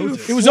fancy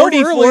Moses. It was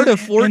 44 to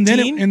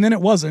 14, and then it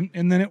wasn't,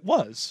 and then it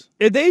was.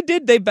 They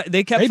did. They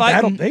kept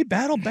fighting. They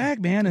battled back,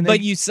 man.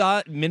 But you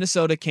saw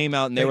Minnesota came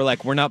out and they were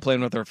like, "We're not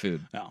playing with our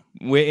food." No.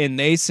 And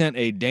they sent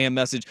a damn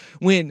message.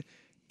 When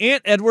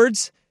Ant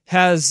Edwards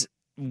has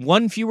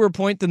one fewer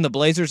point than the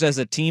Blazers as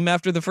a team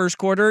after the first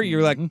quarter,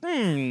 you're like,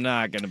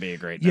 not going to be a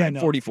great night.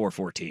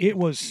 44-14. It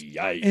was.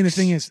 Yikes. And the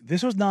thing is,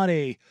 this was not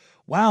a,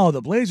 wow,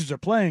 the Blazers are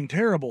playing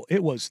terrible.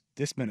 It was,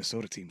 this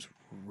Minnesota team's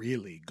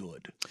really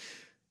good.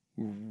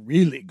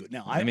 Really good.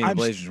 Now, the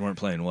Blazers weren't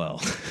playing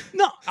well.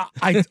 No,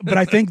 but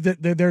I think that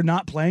they're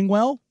not playing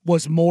well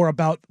was more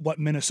about what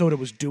Minnesota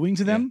was doing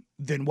to them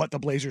than what the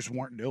Blazers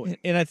weren't doing.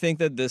 And I think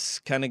that this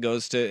kind of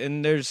goes to,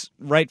 and there's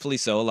rightfully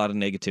so, a lot of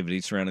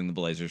negativity surrounding the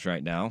Blazers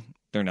right now.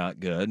 They're not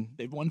good.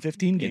 They've won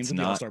 15 games in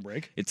the All-Star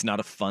break. It's not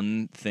a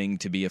fun thing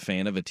to be a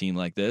fan of a team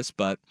like this,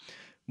 but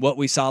what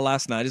we saw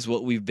last night is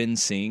what we've been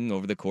seeing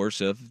over the course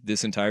of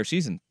this entire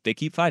season. They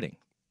keep fighting,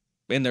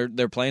 and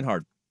they're playing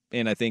hard.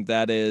 And I think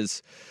that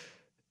is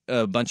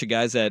a bunch of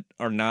guys that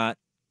are not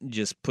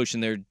just pushing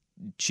their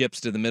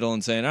chips to the middle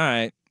and saying, all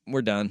right,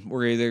 we're done.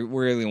 We're either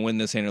going to win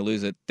this hand or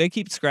lose it. They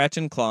keep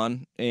scratching,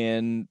 clawing,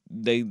 and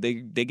they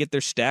get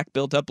their stack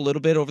built up a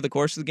little bit over the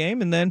course of the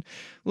game. And then,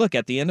 look,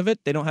 at the end of it,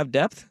 they don't have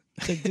depth.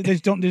 They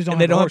just don't and have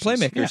they don't have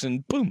horses. playmakers, Yeah.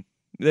 and boom,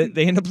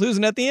 they end up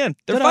losing at the end.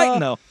 They're fighting,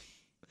 though.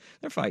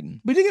 They're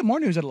fighting. We did get more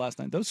news out of last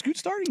night, though.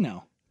 Scoot's starting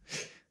now.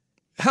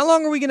 How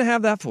long are we going to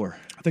have that for?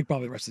 I think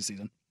probably the rest of the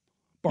season.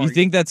 You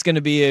think that's going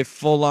to be a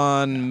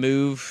full-on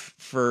move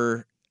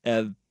forever?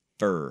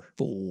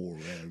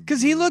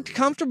 Because he looked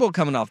comfortable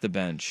coming off the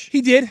bench.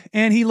 He did,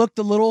 and he looked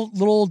a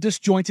little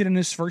disjointed in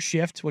his first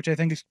shift, which I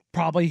think has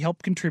probably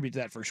helped contribute to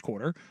that first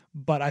quarter.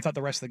 But I thought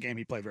the rest of the game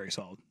he played very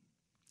solid.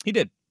 He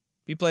did.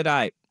 He played all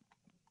right.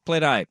 All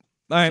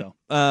right.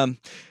 So.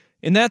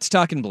 And that's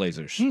talking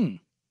Blazers.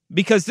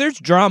 Because there's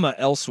drama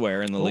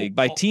elsewhere in the league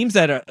by teams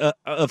that are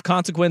of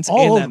consequence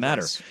and that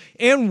matter.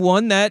 And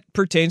one that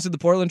pertains to the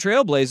Portland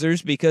Trail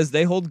Blazers because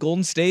they hold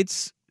Golden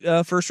State's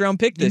first-round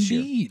pick this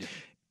year.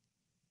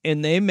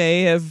 And they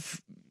may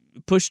have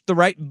pushed the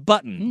right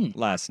button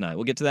last night.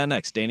 We'll get to that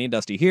next. Danny and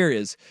Dusty. Here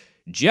is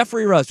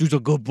Jeffrey Rust, who's a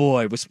good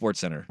boy with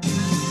SportsCenter.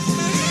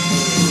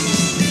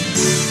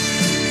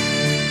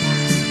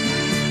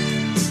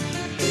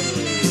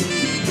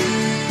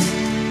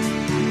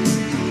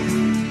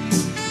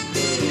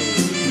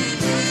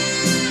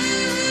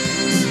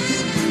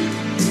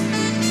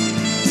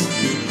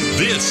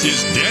 This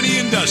is Danny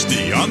and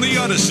Dusty on the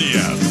Odyssey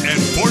app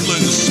and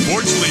Portland's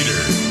sports leader,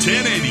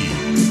 1080,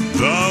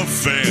 The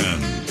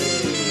Fan.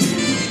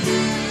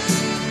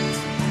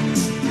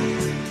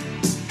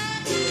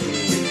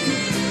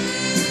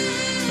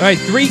 All right,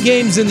 3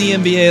 games in the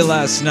NBA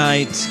last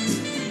night,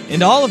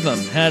 and all of them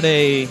had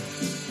a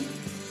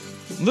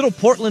little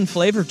Portland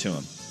flavor to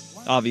them.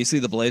 Obviously,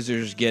 the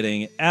Blazers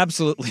getting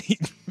absolutely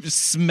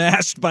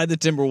smashed by the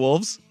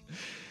Timberwolves.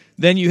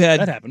 Then you had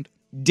that happened.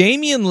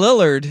 Damian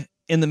Lillard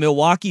and the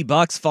Milwaukee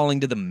Bucks falling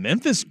to the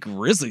Memphis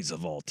Grizzlies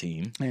of all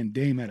team. And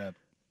Dame had a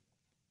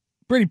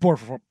pretty poor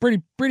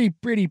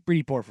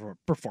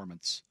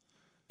performance.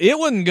 It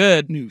wasn't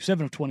good.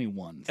 7 of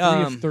 21, 3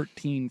 of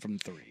 13 from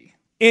 3.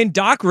 And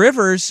Doc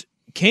Rivers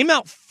came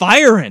out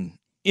firing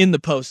in the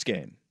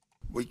postgame.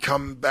 We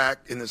come back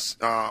in this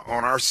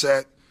on our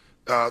set.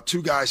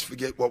 2 guys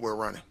forget what we're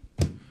running.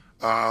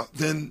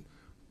 Then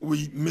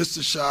we miss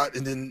the shot,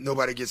 and then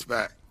nobody gets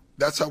back.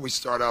 That's how we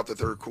start out the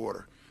third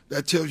quarter.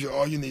 That tells you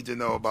all you need to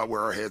know about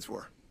where our heads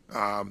were.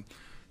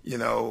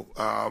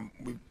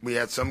 We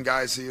had some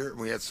guys here, and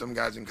we had some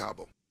guys in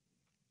Cabo.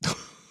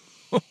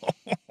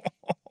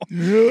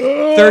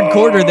 Third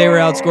quarter, they were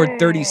outscored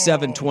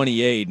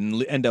 37-28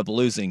 and end up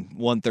losing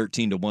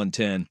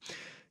 113-110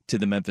 to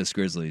the Memphis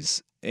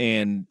Grizzlies.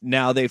 And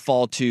now they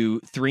fall to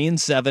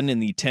 3-7 in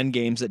the 10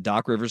 games that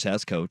Doc Rivers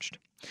has coached.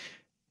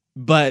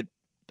 But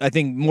I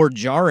think more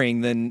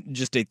jarring than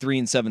just a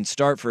 3-7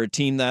 start for a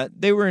team that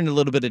they were in a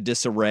little bit of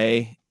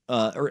disarray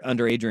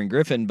under Adrian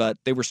Griffin, but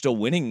they were still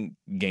winning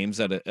games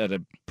at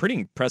a pretty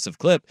impressive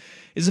clip,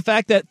 is the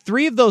fact that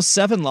 3 of those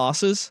 7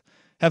 losses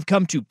have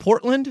come to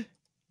Portland,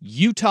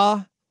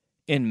 Utah,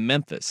 and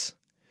Memphis,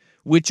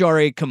 which are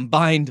a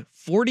combined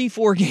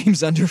 44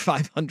 games under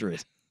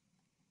 500.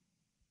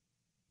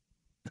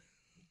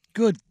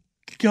 Good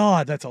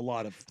God, that's a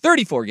lot of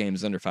 34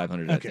 games under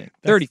 500. Okay, I think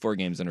 34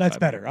 games under. That's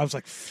 500. better. I was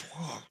like,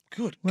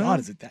 good God,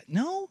 is it that?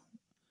 No,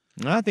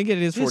 I think it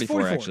is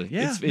 44 actually.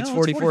 Yeah, it's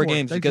 44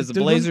 games because the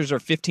Blazers are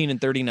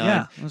 15-39,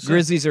 Yeah,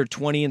 Grizzlies are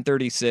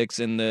 20-36,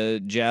 and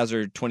the Jazz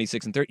are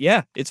 26-30.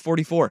 Yeah, it's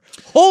 44.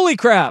 Holy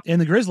crap! And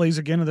the Grizzlies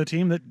again are the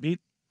team that beat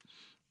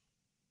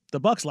the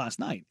Bucks last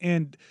night.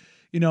 And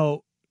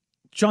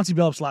Chauncey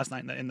Billups last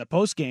night in the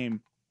post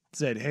game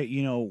said, "Hey,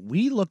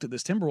 we looked at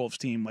this Timberwolves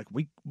team like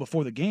week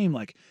before the game,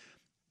 like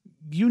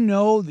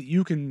that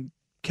you can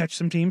catch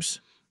some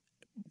teams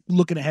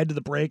looking ahead to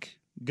the break,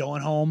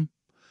 going home.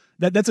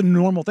 That's a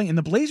normal thing." And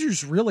the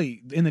Blazers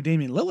really, in the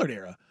Damian Lillard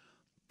era,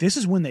 this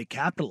is when they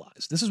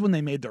capitalized. This is when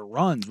they made their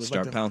runs.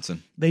 Start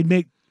pouncing. They'd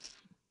make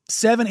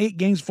 7-8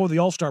 games before the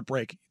All-Star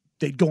break.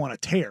 They'd go on a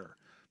tear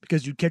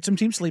because you'd catch some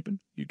teams sleeping.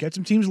 You'd catch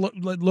some teams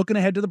looking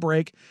ahead to the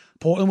break.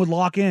 Portland would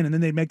lock in, and then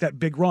they'd make that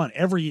big run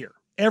every year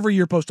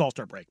post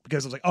All-Star break,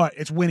 because it was like, all right,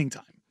 it's winning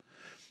time.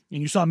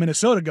 And you saw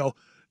Minnesota go,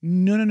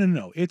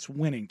 no, it's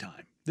winning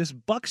time. This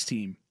Bucks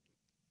team,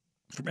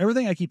 from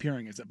everything I keep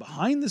hearing, is that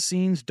behind the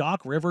scenes,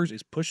 Doc Rivers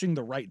is pushing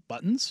the right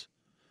buttons,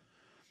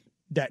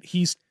 that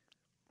he's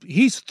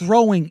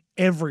throwing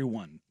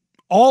everyone,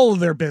 all of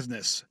their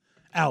business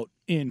out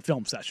in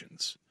film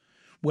sessions.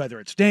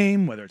 Whether it's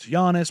Dame, whether it's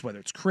Giannis, whether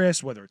it's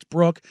Chris, whether it's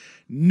Brooke,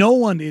 no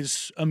one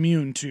is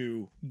immune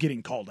to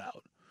getting called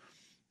out.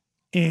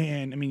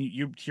 And, I mean,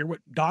 you hear what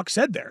Doc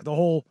said there. The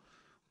whole,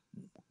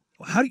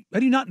 how do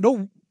you not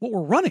know what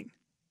we're running?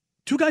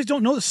 2 guys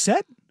don't know the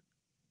set?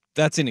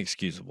 That's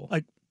inexcusable.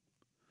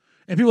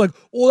 And people are like,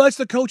 well, that's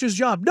the coach's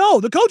job. No,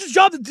 the coach's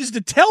job is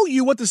to tell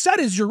you what the set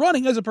is you're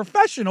running. As a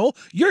professional,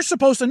 you're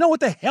supposed to know what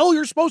the hell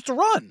you're supposed to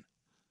run.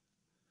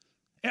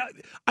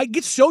 I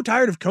get so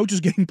tired of coaches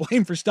getting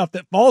blamed for stuff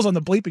that falls on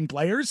the bleeping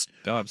players.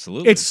 Oh,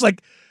 absolutely. It's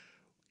like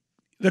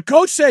the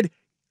coach said,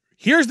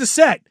 here's the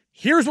set.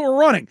 Here's what we're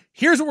running.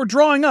 Here's what we're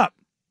drawing up.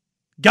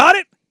 Got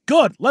it?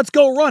 Good. Let's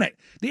go run it.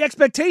 The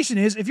expectation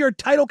is, if you're a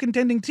title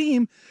contending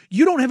team,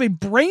 you don't have a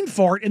brain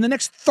fart in the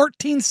next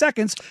 13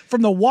 seconds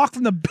from the walk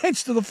from the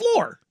bench to the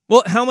floor.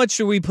 Well, how much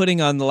are we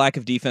putting on the lack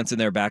of defense in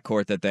their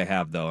backcourt that they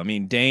have, though? I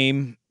mean,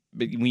 Dame,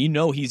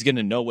 he's going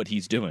to know what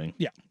he's doing.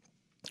 Yeah.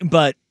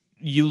 But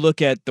you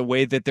look at the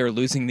way that they're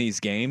losing these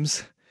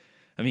games.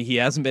 I mean, he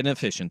hasn't been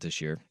efficient this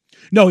year.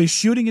 No, his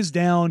shooting is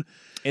down.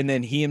 And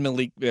then he and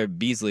Malik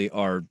Beasley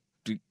are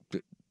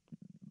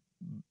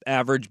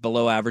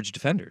below average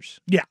defenders.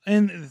 Yeah,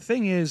 and the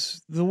thing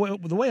is, the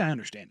way I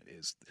understand it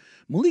is,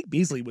 Malik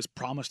Beasley was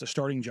promised a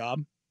starting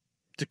job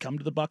to come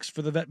to the Bucks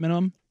for the vet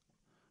minimum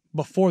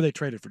before they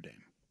traded for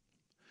Dame.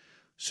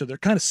 So they're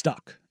kind of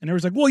stuck. And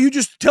everyone's like, well, you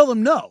just tell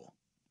them no.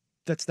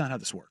 That's not how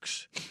this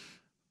works.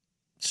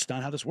 It's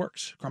not how this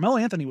works. Carmelo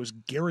Anthony was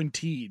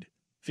guaranteed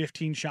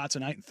 15 shots a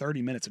night and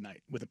 30 minutes a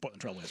night with the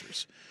Portland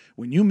Trailblazers.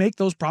 When you make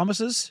those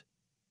promises,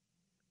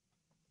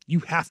 you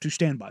have to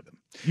stand by them.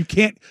 You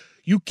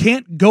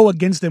can't go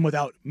against them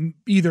without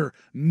either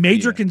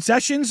major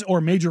concessions or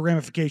major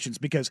ramifications,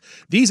 because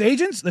these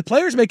agents, the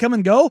players may come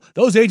and go,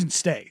 those agents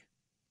stay.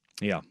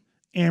 Yeah.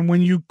 And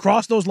when you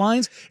cross those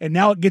lines and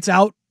now it gets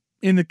out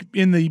in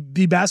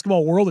the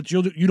basketball world that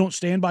you don't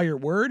stand by your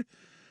word,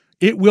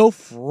 it will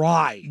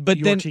fry. But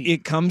your then team.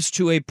 It comes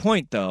to a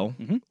point, though,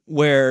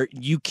 where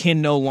you can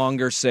no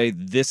longer say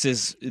this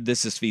is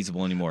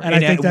feasible anymore. And I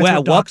think that's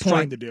what Doc's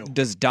trying to do.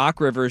 Does Doc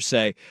Rivers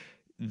say,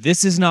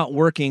 this is not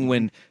working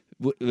when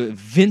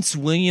Vince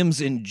Williams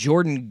and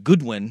Jordan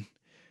Goodwin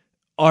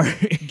are...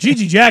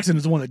 Gigi Jackson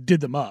is the one that did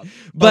them up.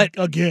 But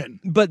again.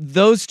 But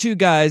those 2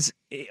 guys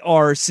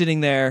are sitting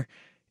there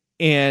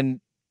and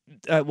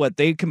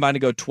they combined to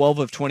go 12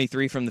 of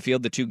 23 from the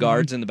field, the 2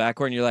 guards in the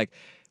backcourt, and you're like,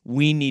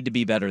 we need to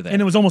be better there.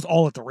 And it was almost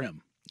all at the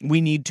rim.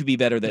 We need to be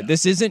better there. Yeah.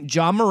 This isn't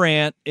Ja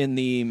Morant in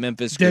the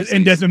Memphis Grizzlies.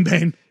 And Desmond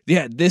Bane.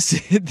 Yeah, this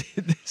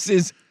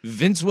is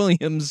Vince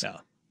Williams,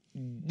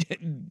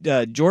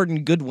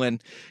 Jordan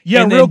Goodwin,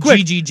 and real then quick,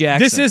 Gigi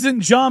Jackson. This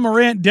isn't Ja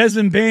Morant,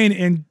 Desmond Bane,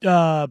 and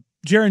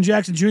Jaren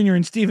Jackson Jr.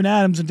 and Steven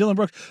Adams and Dylan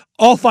Brooks.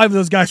 All 5 of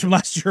those guys from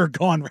last year are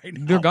gone right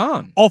now. They're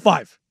gone. All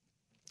 5.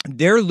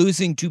 They're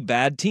losing to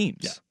bad teams.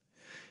 Yeah.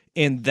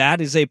 And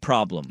that is a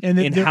problem.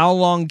 And how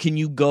long can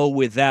you go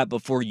with that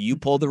before you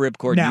pull the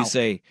ripcord and you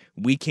say,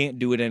 we can't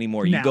do it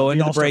anymore? You go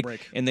into the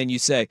break, and then you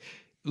say,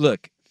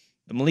 look,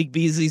 Malik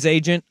Beasley's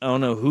agent, I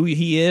don't know who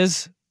he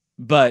is,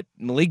 but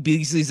Malik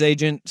Beasley's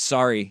agent,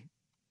 sorry,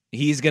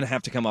 he's going to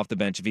have to come off the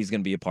bench if he's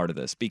going to be a part of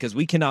this, because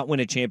we cannot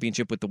win a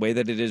championship with the way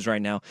that it is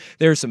right now.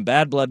 There's some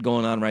bad blood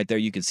going on right there.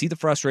 You can see the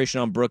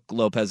frustration on Brook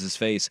Lopez's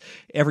face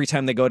every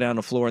time they go down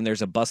the floor and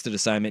there's a busted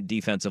assignment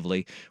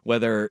defensively,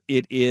 whether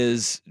it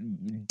is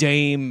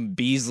Dame,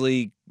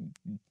 Beasley,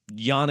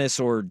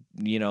 Giannis, or,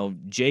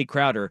 Jay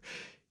Crowder.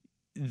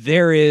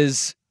 There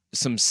is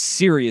some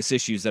serious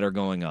issues that are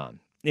going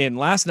on. And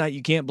last night,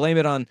 you can't blame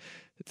it on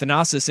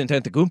Thanasis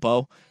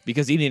Antetokounmpo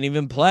because he didn't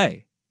even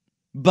play.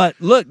 But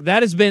look,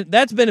 that's been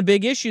a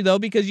big issue, though,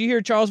 because you hear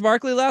Charles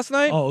Barkley last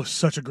night. Oh,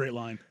 such a great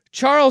line.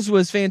 Charles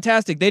was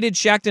fantastic. They did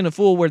Shaqtin' a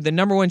Fool, where the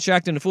number one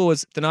Shaqtin' a Fool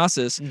was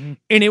Thanasis,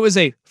 and it was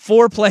a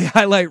 4-play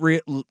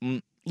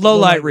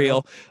low-light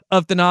reel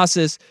of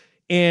Thanasis,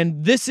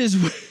 and this is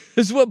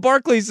what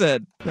Barkley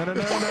said. Hey, let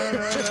me tell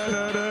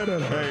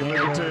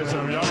you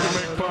something. Y'all can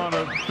make fun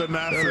of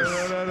Thanasis.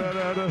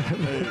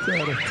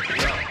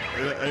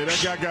 Hey, that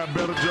guy got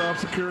better job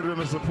security than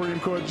a Supreme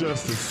Court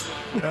justice.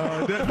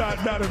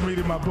 Not of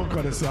reading my book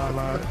on the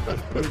sideline.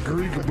 The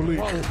Greek bleak.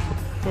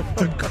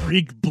 The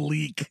Greek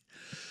bleak.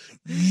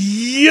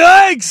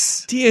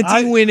 Yikes!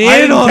 TNT went in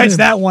I didn't on catch him.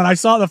 that one. I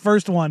saw the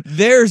first one.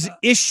 There's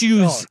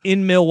issues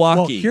in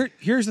Milwaukee. Well,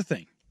 here's the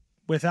thing.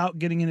 Without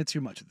getting into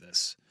too much of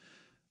this,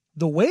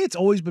 the way it's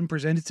always been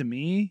presented to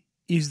me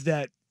is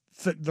that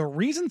the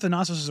reason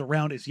Thanasis is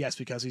around is, yes,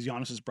 because he's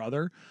Giannis's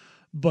brother,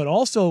 but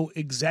also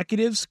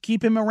executives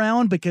keep him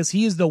around because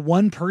he is the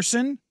one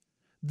person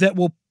that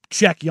will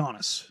check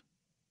Giannis.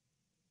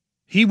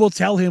 He will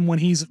tell him when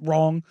he's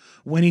wrong,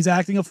 when he's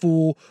acting a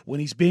fool, when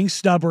he's being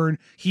stubborn.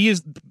 He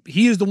is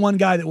the one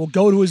guy that will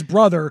go to his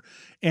brother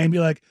and be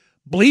like,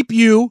 bleep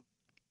you,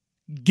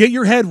 get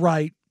your head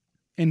right,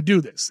 and do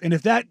this. And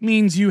if that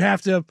means you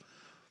have to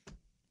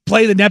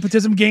play the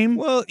nepotism game,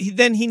 well,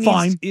 then he needs,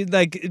 fine.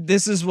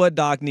 This is what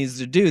Doc needs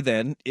to do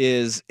then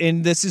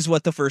and this is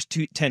what the first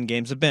 10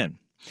 games have been.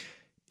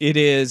 It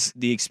is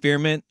the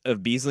experiment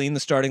of Beasley in the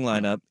starting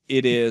lineup.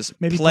 It is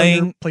maybe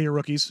play your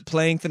rookies,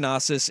 playing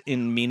Thanasis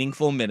in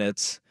meaningful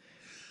minutes.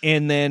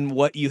 And then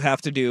what you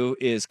have to do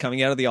is,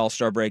 coming out of the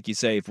All-Star break, you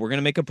say, if we're going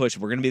to make a push,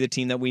 if we're going to be the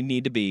team that we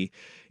need to be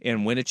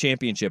and win a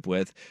championship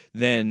with,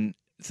 then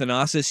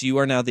Thanasis, you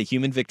are now the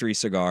human victory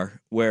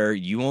cigar where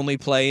you only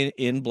play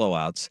in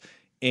blowouts.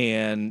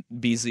 And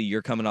Beasley,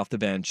 you're coming off the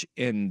bench,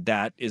 and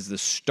that is the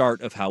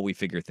start of how we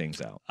figure things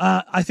out.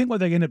 I think what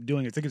they end up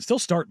doing is they can still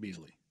start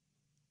Beasley.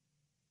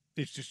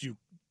 It's just you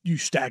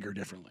stagger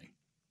differently.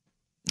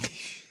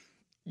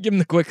 Give him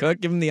the quick hook.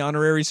 Give him the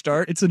honorary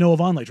start. It's the Noah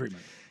Vonleh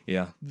treatment.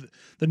 Yeah.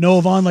 The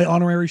Noah Vonleh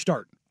honorary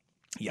start.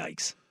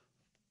 Yikes.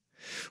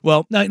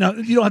 Well, now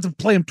you don't have to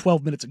play him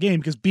 12 minutes a game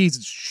because Bees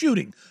is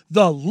shooting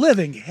the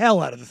living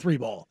hell out of the three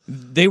ball.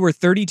 They were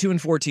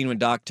 32-14 when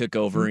Doc took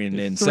over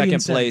in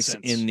second place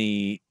cents. in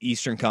the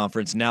Eastern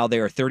Conference. Now they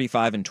are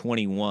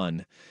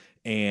 35-21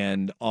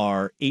 and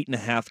are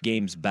 8.5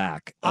 games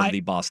back of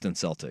the Boston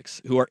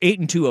Celtics, who are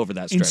 8-2 over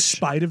that stretch. In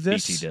spite of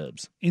this, BT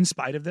Dubs. In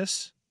spite of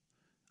this,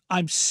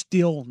 I'm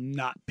still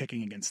not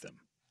picking against them.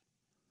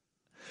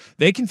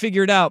 They can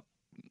figure it out.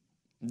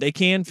 They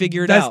can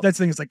figure it out. That's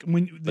the thing. It's like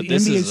when the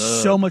NBA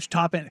is so much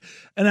top end,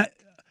 and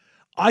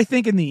I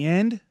think in the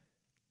end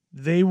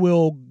they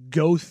will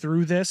go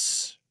through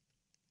this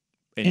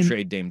and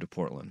trade Dame to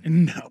Portland.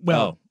 No,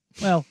 well.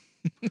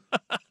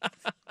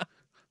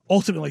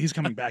 Ultimately, he's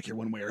coming back here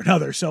one way or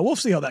another, so we'll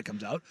see how that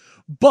comes out.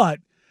 But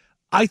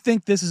I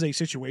think this is a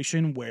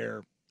situation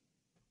where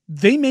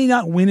they may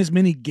not win as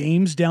many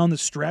games down the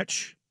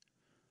stretch,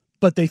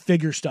 but they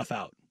figure stuff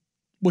out,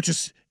 which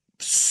is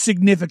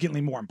significantly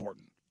more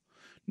important.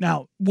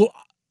 Now,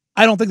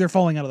 I don't think they're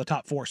falling out of the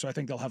top four, so I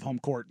think they'll have home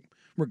court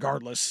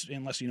regardless,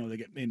 unless they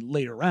get in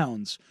later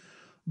rounds.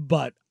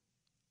 But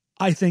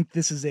I think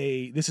this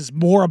is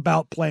more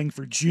about playing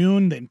for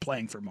June than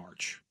playing for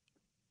March.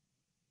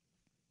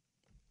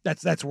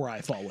 That's where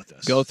I fall with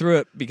this. Go through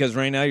it, because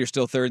right now you're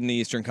still third in the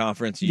Eastern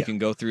Conference. You can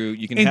go through,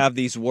 you can have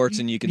these warts,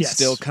 and you can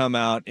still come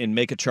out and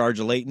make a charge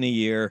late in the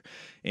year,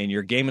 and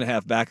you're a game and a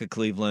half back at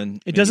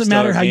Cleveland. It doesn't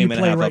matter how you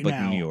play right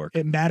now. New York.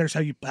 It matters how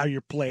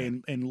you're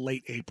playing in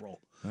late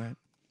April. All right.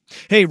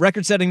 Hey,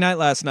 record-setting night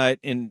last night,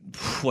 and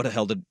what a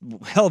hell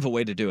of a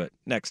way to do it.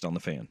 Next on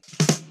The Fan.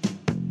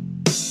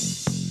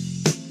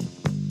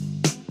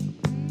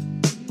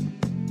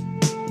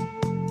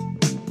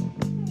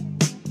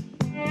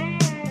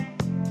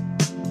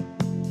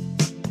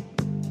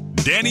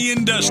 Danny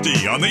and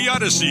Dusty on the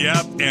Odyssey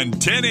app and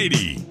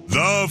 1080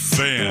 The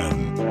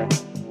Fan.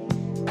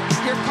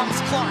 Here comes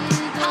Clark.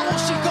 How will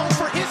she go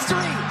for history?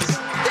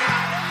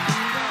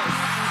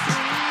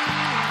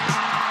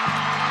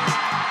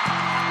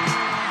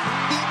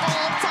 The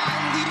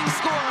all-time leading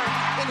scorer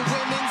in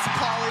women's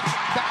college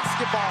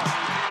basketball.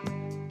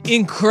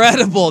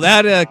 Incredible.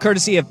 That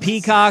courtesy of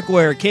Peacock,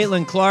 where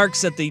Caitlin Clark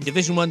set the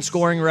Division I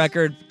scoring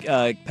record,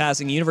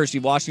 passing University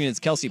of Washington's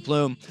Kelsey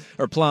Plum,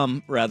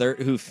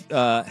 who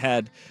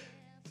had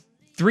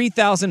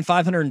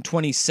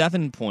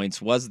 3,527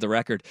 points was the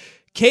record.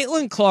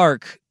 Caitlin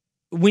Clark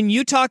when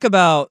you talk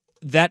about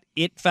that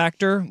it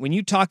factor, when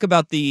you talk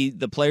about the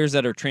players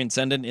that are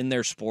transcendent in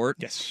their sport,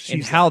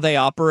 and how they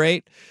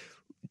operate,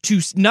 to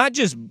not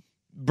just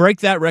break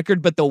that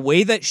record, but the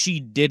way that she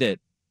did it,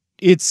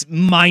 it's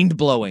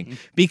mind-blowing.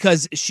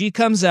 Because she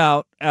comes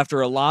out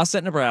after a loss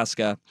at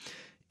Nebraska,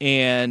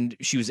 and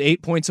she was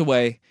 8 points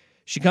away.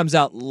 She comes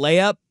out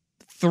layup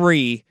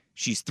 3.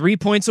 She's 3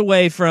 points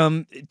away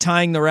from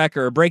tying the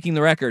record, or breaking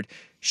the record.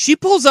 She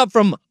pulls up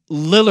from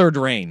Lillard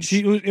range.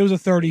 It was a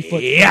 30-foot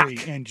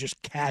three and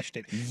just cashed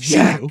it.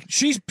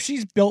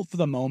 She's built for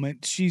the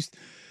moment. She's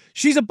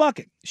a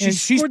bucket. She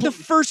scored the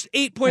first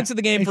 8 points of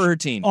the game for her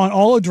team. On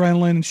all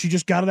adrenaline, and she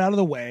just got it out of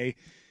the way.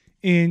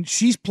 And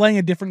she's playing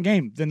a different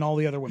game than all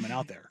the other women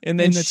out there. And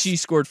then she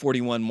scored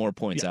 41 more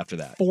points after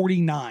that.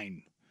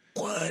 49.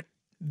 What?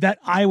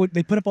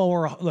 They put up all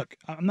over. Look,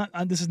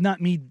 this is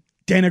not me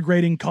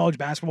denigrating college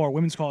basketball or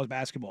women's college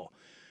basketball.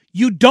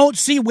 You don't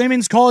see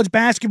women's college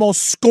basketball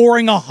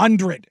scoring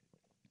 100.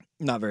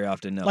 Not very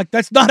often, no. Like,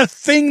 that's not a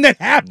thing that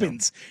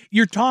happens. No.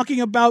 You're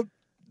talking about,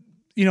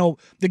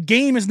 the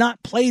game is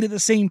not played at the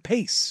same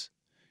pace.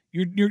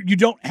 You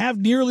don't have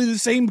nearly the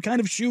same kind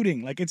of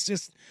shooting. Like, it's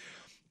just,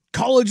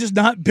 college is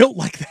not built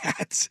like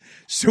that.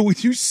 So when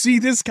you see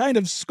this kind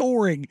of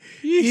scoring,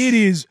 it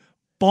is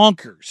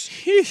bonkers.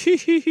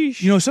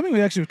 Something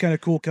that actually was kind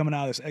of cool coming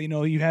out of this.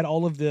 You had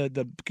all of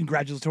the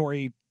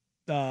congratulatory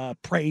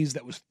praise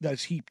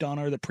that's heaped on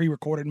her, the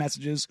pre-recorded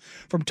messages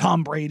from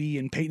Tom Brady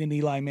and Peyton and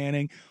Eli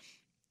Manning.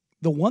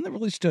 The one that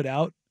really stood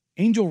out,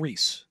 Angel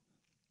Reese.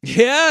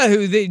 Yeah,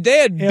 they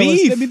had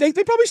beef.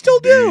 They probably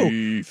still do.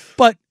 Beef.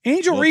 But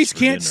Angel Reese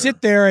can't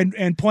sit there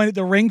and point at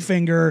the ring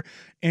finger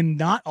and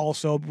not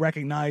also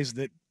recognize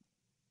that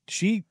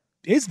she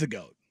is the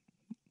GOAT.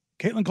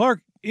 Caitlin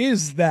Clark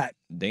is that.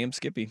 Damn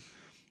Skippy.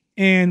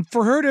 And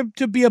for her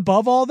to be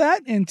above all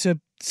that and to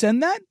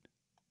send that,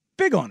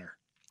 big on her.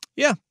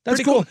 Yeah,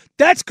 that's cool.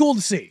 That's cool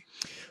to see.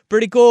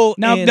 Pretty cool.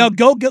 Now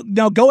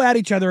go at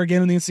each other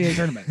again in the NCAA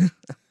tournament.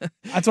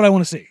 That's what I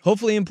want to see.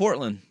 Hopefully in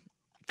Portland.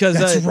 Because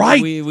that's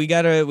right. We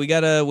got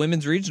a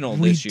women's regional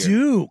this year. We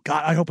do.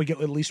 God, I hope we get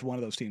at least one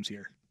of those teams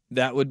here.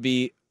 That would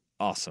be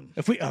awesome.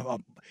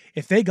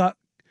 If they got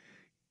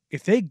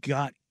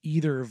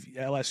either of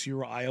LSU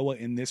or Iowa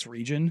in this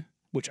region,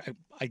 which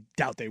I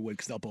doubt they would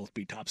because they'll both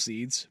be top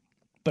seeds.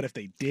 But if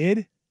they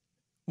did,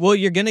 well,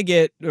 you're going to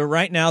get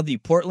right now the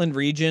Portland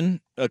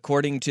region,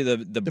 according to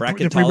the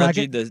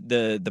bracketology,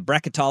 the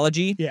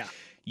bracketology. Yeah,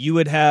 you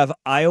would have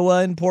Iowa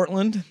and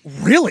Portland.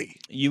 Really?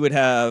 You would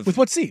have with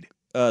what seed?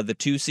 The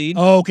 2 seed.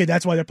 Oh, okay,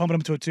 that's why they're pumping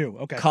them to a 2.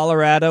 Okay.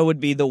 Colorado would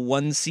be the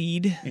 1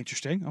 seed.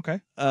 Interesting.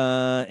 Okay.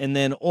 And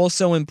then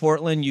also in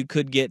Portland, you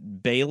could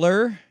get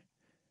Baylor,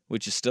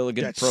 which is still a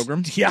good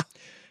program. Yeah.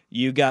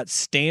 You got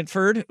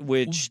Stanford,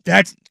 which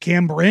that's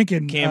Cam Brink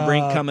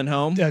coming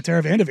home.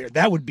 Tara Vanderveer.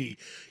 That would be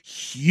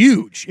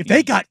huge if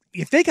they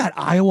got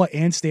Iowa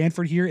and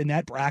Stanford here in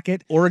that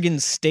bracket. Oregon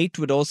State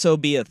would also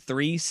be a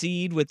 3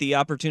 seed with the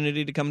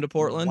opportunity to come to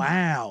Portland.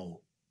 Wow.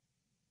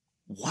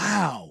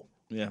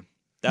 Yeah,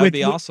 that would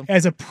be awesome.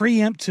 As a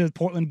preempt to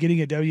Portland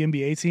getting a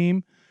WNBA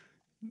team,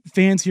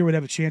 fans here would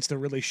have a chance to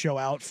really show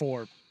out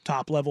for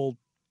top level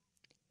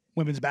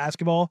women's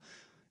basketball.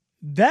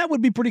 That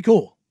would be pretty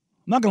cool.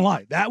 I'm not going to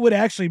lie. That would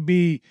actually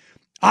be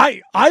 –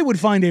 I would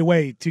find a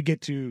way to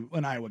get to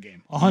an Iowa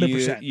game,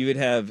 100%. You would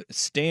have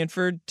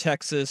Stanford,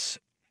 Texas,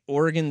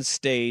 Oregon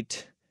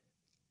State,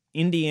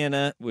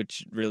 Indiana,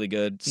 which really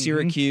good,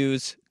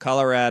 Syracuse,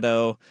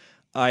 Colorado,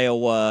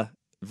 Iowa,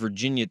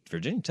 Virginia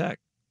Tech.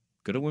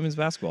 Good at women's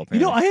basketball,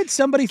 apparently. I had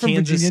somebody from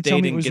Kansas Virginia State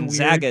tell me and it was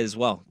Gonzaga weird. as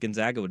well.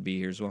 Gonzaga would be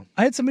here as well.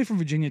 I had somebody from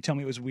Virginia tell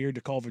me it was weird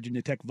to call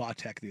Virginia Tech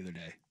Va-Tech the other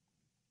day.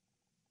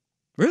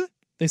 Really?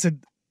 They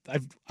said –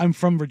 I'm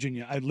from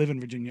Virginia. I live in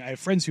Virginia. I have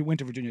friends who went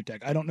to Virginia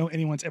Tech. I don't know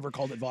anyone's ever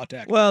called it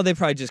Va-Tech. Well, they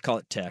probably just call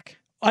it Tech.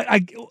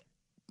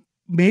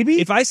 Maybe.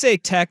 If I say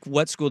Tech,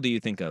 what school do you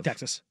think of?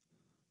 Texas.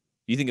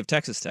 You think of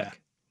Texas Tech?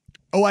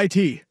 Yeah.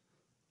 OIT.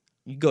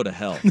 You go to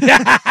hell.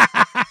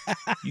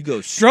 You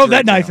go straight Drove that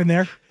to knife hell. in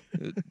there.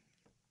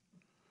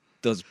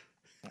 Those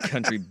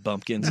country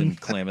bumpkins in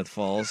Klamath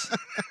Falls.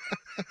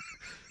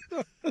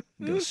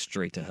 Go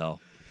straight to hell.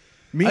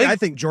 I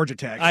think Georgia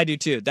Tech. I do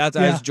too.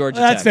 That's Georgia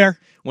Tech. That's fair.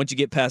 Once you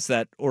get past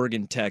that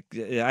Oregon Tech,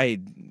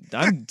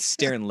 I'm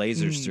staring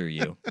lasers through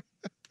you.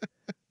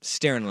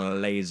 Staring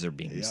laser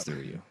beams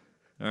through you.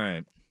 All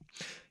right.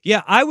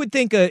 Yeah, I would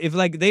think if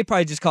they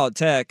probably just call it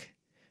Tech.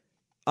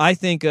 I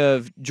think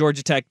of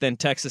Georgia Tech, then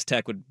Texas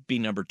Tech would be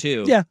number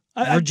 2. Yeah,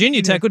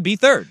 Virginia Tech would be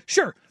 3rd.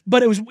 Sure,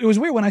 but it was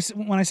weird when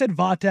I said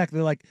Va-Tech.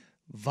 They're like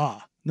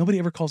Va. Nobody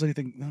ever calls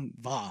anything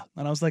Va,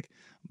 and I was like,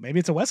 maybe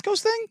it's a West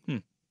Coast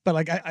thing.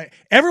 But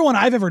everyone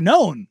I've ever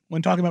known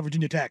when talking about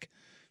Virginia Tech,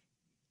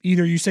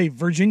 either you say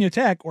Virginia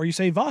Tech or you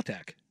say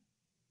Va-Tech.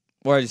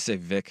 Or I just say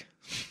Vic.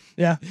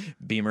 Yeah.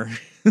 Beamer.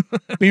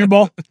 Beamer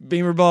ball.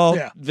 Beamer ball.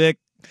 Yeah. Vic.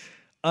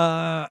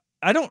 I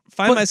don't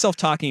find myself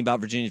talking about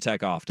Virginia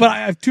Tech often. But I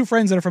have 2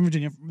 friends that are from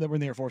Virginia that were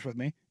in the Air Force with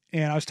me,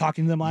 and I was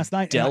talking to them last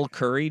night. Del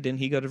Curry, didn't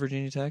he go to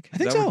Virginia Tech? I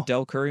think Is that so. where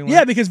Del Curry went?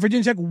 Yeah, because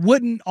Virginia Tech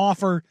wouldn't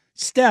offer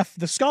Steph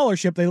the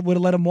scholarship. They would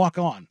have let him walk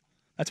on.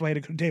 That's why he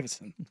had to go to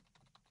Davidson.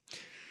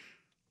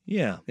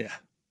 Yeah. Yeah.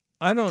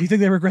 I don't. Do you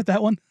think they regret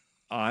that one?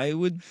 I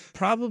would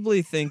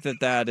probably think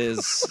that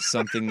is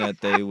something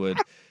that they would.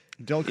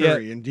 Del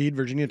Curry, indeed,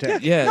 Virginia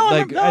Tech. Yeah, No,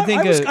 I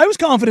think I was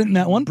confident in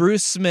that one.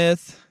 Bruce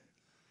Smith,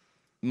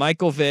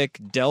 Michael Vick,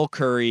 Del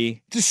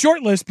Curry. It's a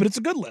short list, but it's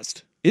a good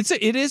list.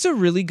 It is a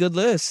really good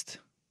list.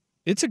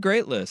 It's a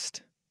great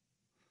list.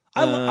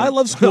 I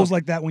love schools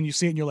like that when you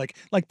see it and you're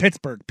like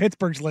Pittsburgh.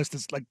 Pittsburgh's list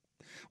is like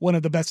one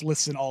of the best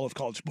lists in all of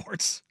college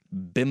sports.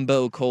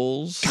 Bimbo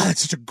Coles. God,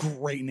 that's such a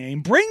great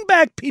name. Bring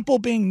back people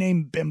being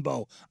named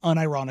Bimbo,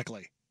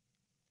 unironically.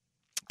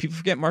 People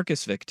forget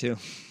Marcus Vick, too.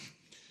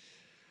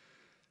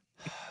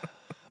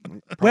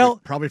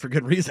 Probably for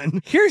good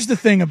reason. Here's the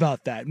thing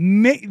about that.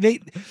 Maybe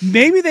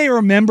they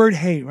remembered,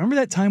 hey, remember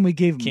that time we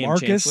gave Cam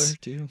Marcus Chancellor,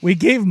 too? We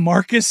gave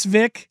Marcus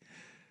Vick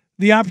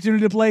the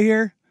opportunity to play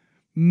here?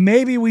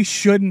 Maybe we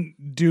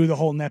shouldn't do the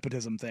whole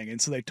nepotism thing.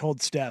 And so they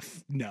told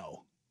Steph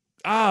no.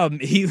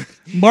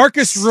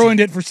 Marcus ruined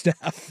it for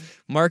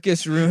Steph.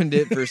 Marcus ruined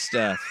it for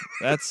Steph.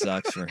 That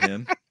sucks for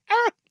him.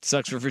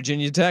 Sucks for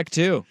Virginia Tech,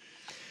 too.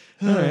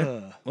 All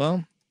right.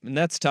 Well, and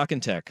that's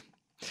talking Tech.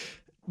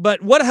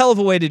 But what a hell of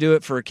a way to do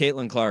it for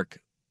Caitlin Clark.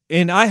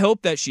 And I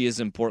hope that she is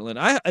in Portland.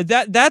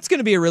 That's going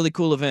to be a really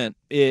cool event,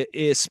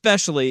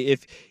 especially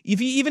if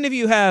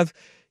you have,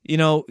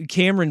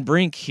 Cameron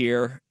Brink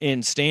here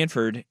in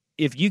Stanford.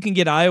 If you can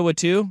get Iowa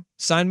too,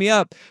 sign me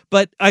up.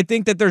 But I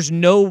think that there's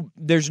no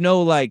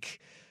like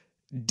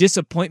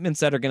disappointments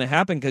that are going to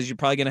happen because you're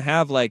probably going to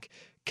have like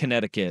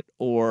Connecticut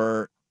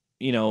or,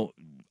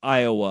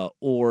 Iowa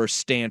or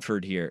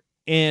Stanford here.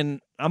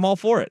 And I'm all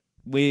for it.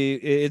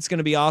 It's going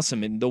to be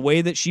awesome. And the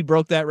way that she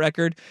broke that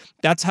record,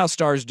 that's how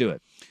stars do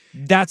it.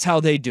 That's how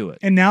they do it.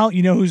 And now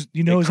who's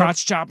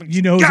crotch chopping.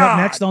 Who's up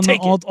next on the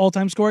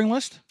all-time scoring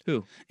list?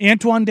 Who?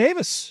 Antoine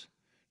Davis.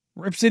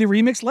 Rip City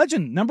Remix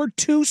legend, number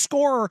 2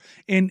 scorer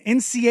in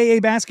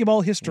NCAA basketball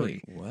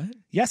history. Wait, what?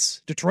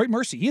 Yes, Detroit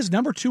Mercy. He is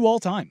number 2 all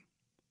time.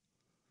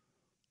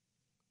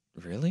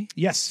 Really?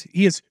 Yes,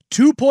 he is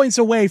 2 points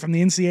away from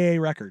the NCAA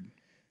record.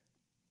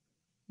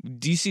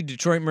 Do you see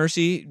Detroit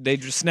Mercy? They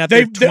just snapped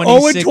their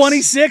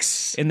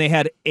 0-26, and they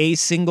had a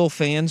single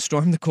fan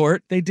storm the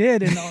court. They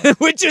did, and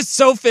which is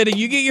so fitting.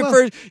 You get your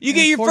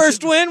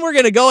first win. We're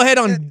gonna go ahead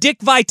on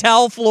Dick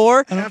Vitale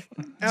floor. After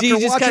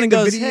just watching kind of the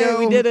goes, video,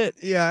 "Hey, we did it."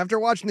 Yeah, after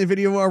watching the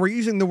video, we're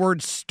using the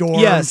word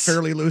storm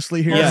fairly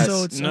loosely here. Yes.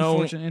 So it's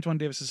unfortunate. Antoine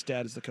Davis's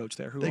dad is the coach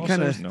there, who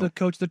also is the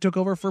coach that took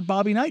over for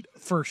Bobby Knight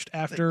first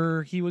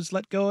after he was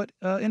let go at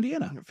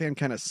Indiana. The fan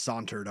kind of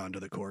sauntered onto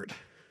the court.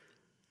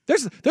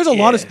 There's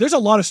a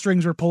lot of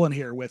strings we're pulling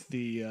here with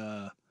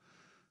the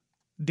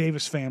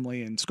Davis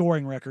family and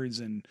scoring records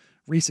and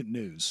recent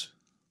news.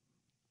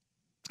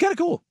 It's kind of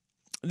cool.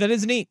 That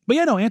is neat. But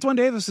Antoine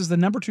Davis is the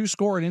number 2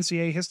 scorer in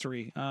NCAA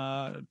history.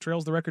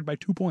 Trails the record by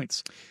 2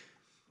 points.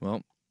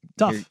 Well,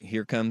 tough.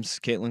 Here comes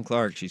Caitlin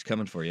Clark. She's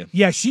coming for you.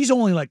 Yeah, she's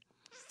only like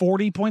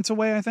 40 points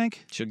away, I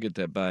think. She'll get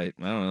that by, I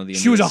don't know.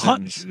 She was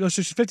 100.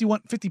 She's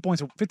 51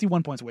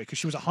 points away because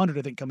she was 100,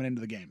 I think, coming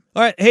into the game.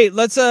 All right, hey,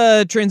 let's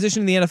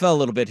transition to the NFL a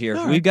little bit here.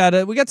 Right.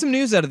 We got some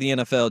news out of the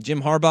NFL.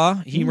 Jim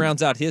Harbaugh, he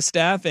rounds out his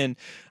staff, and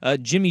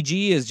Jimmy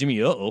G is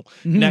Jimmy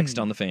next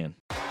on the Fan.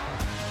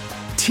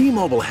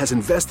 T-Mobile has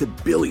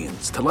invested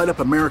billions to light up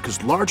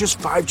America's largest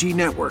 5G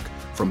network,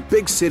 from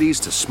big cities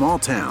to small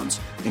towns,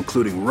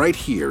 including right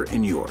here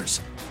in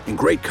yours. And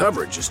great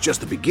coverage is just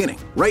the beginning.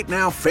 Right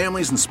now,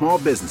 families and small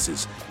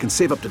businesses can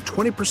save up to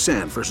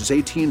 20% versus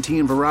AT&T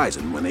and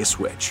Verizon when they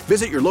switch.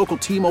 Visit your local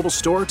T-Mobile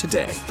store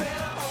today.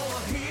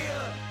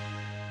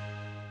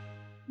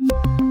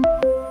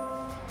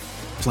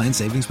 Plan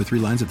savings with 3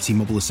 lines of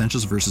T-Mobile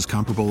Essentials versus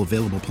comparable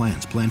available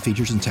plans. Plan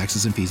features and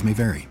taxes and fees may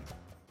vary.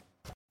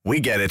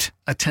 We get it.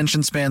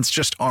 Attention spans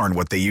just aren't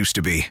what they used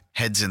to be.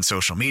 Heads in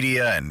social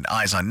media and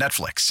eyes on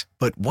Netflix.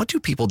 But what do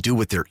people do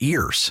with their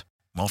ears?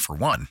 Well, for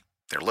one,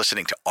 they're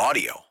listening to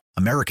audio.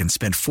 Americans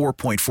spend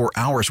 4.4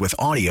 hours with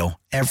audio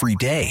every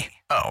day.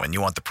 Oh, and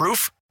you want the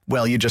proof?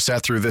 Well, you just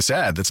sat through this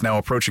ad that's now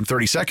approaching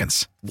 30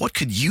 seconds. What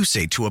could you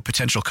say to a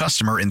potential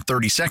customer in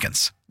 30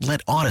 seconds?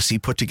 Let Odyssey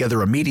put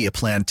together a media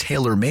plan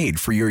tailor-made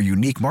for your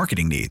unique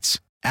marketing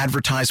needs.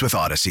 Advertise with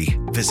Odyssey.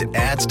 Visit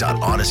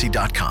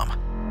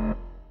ads.odyssey.com.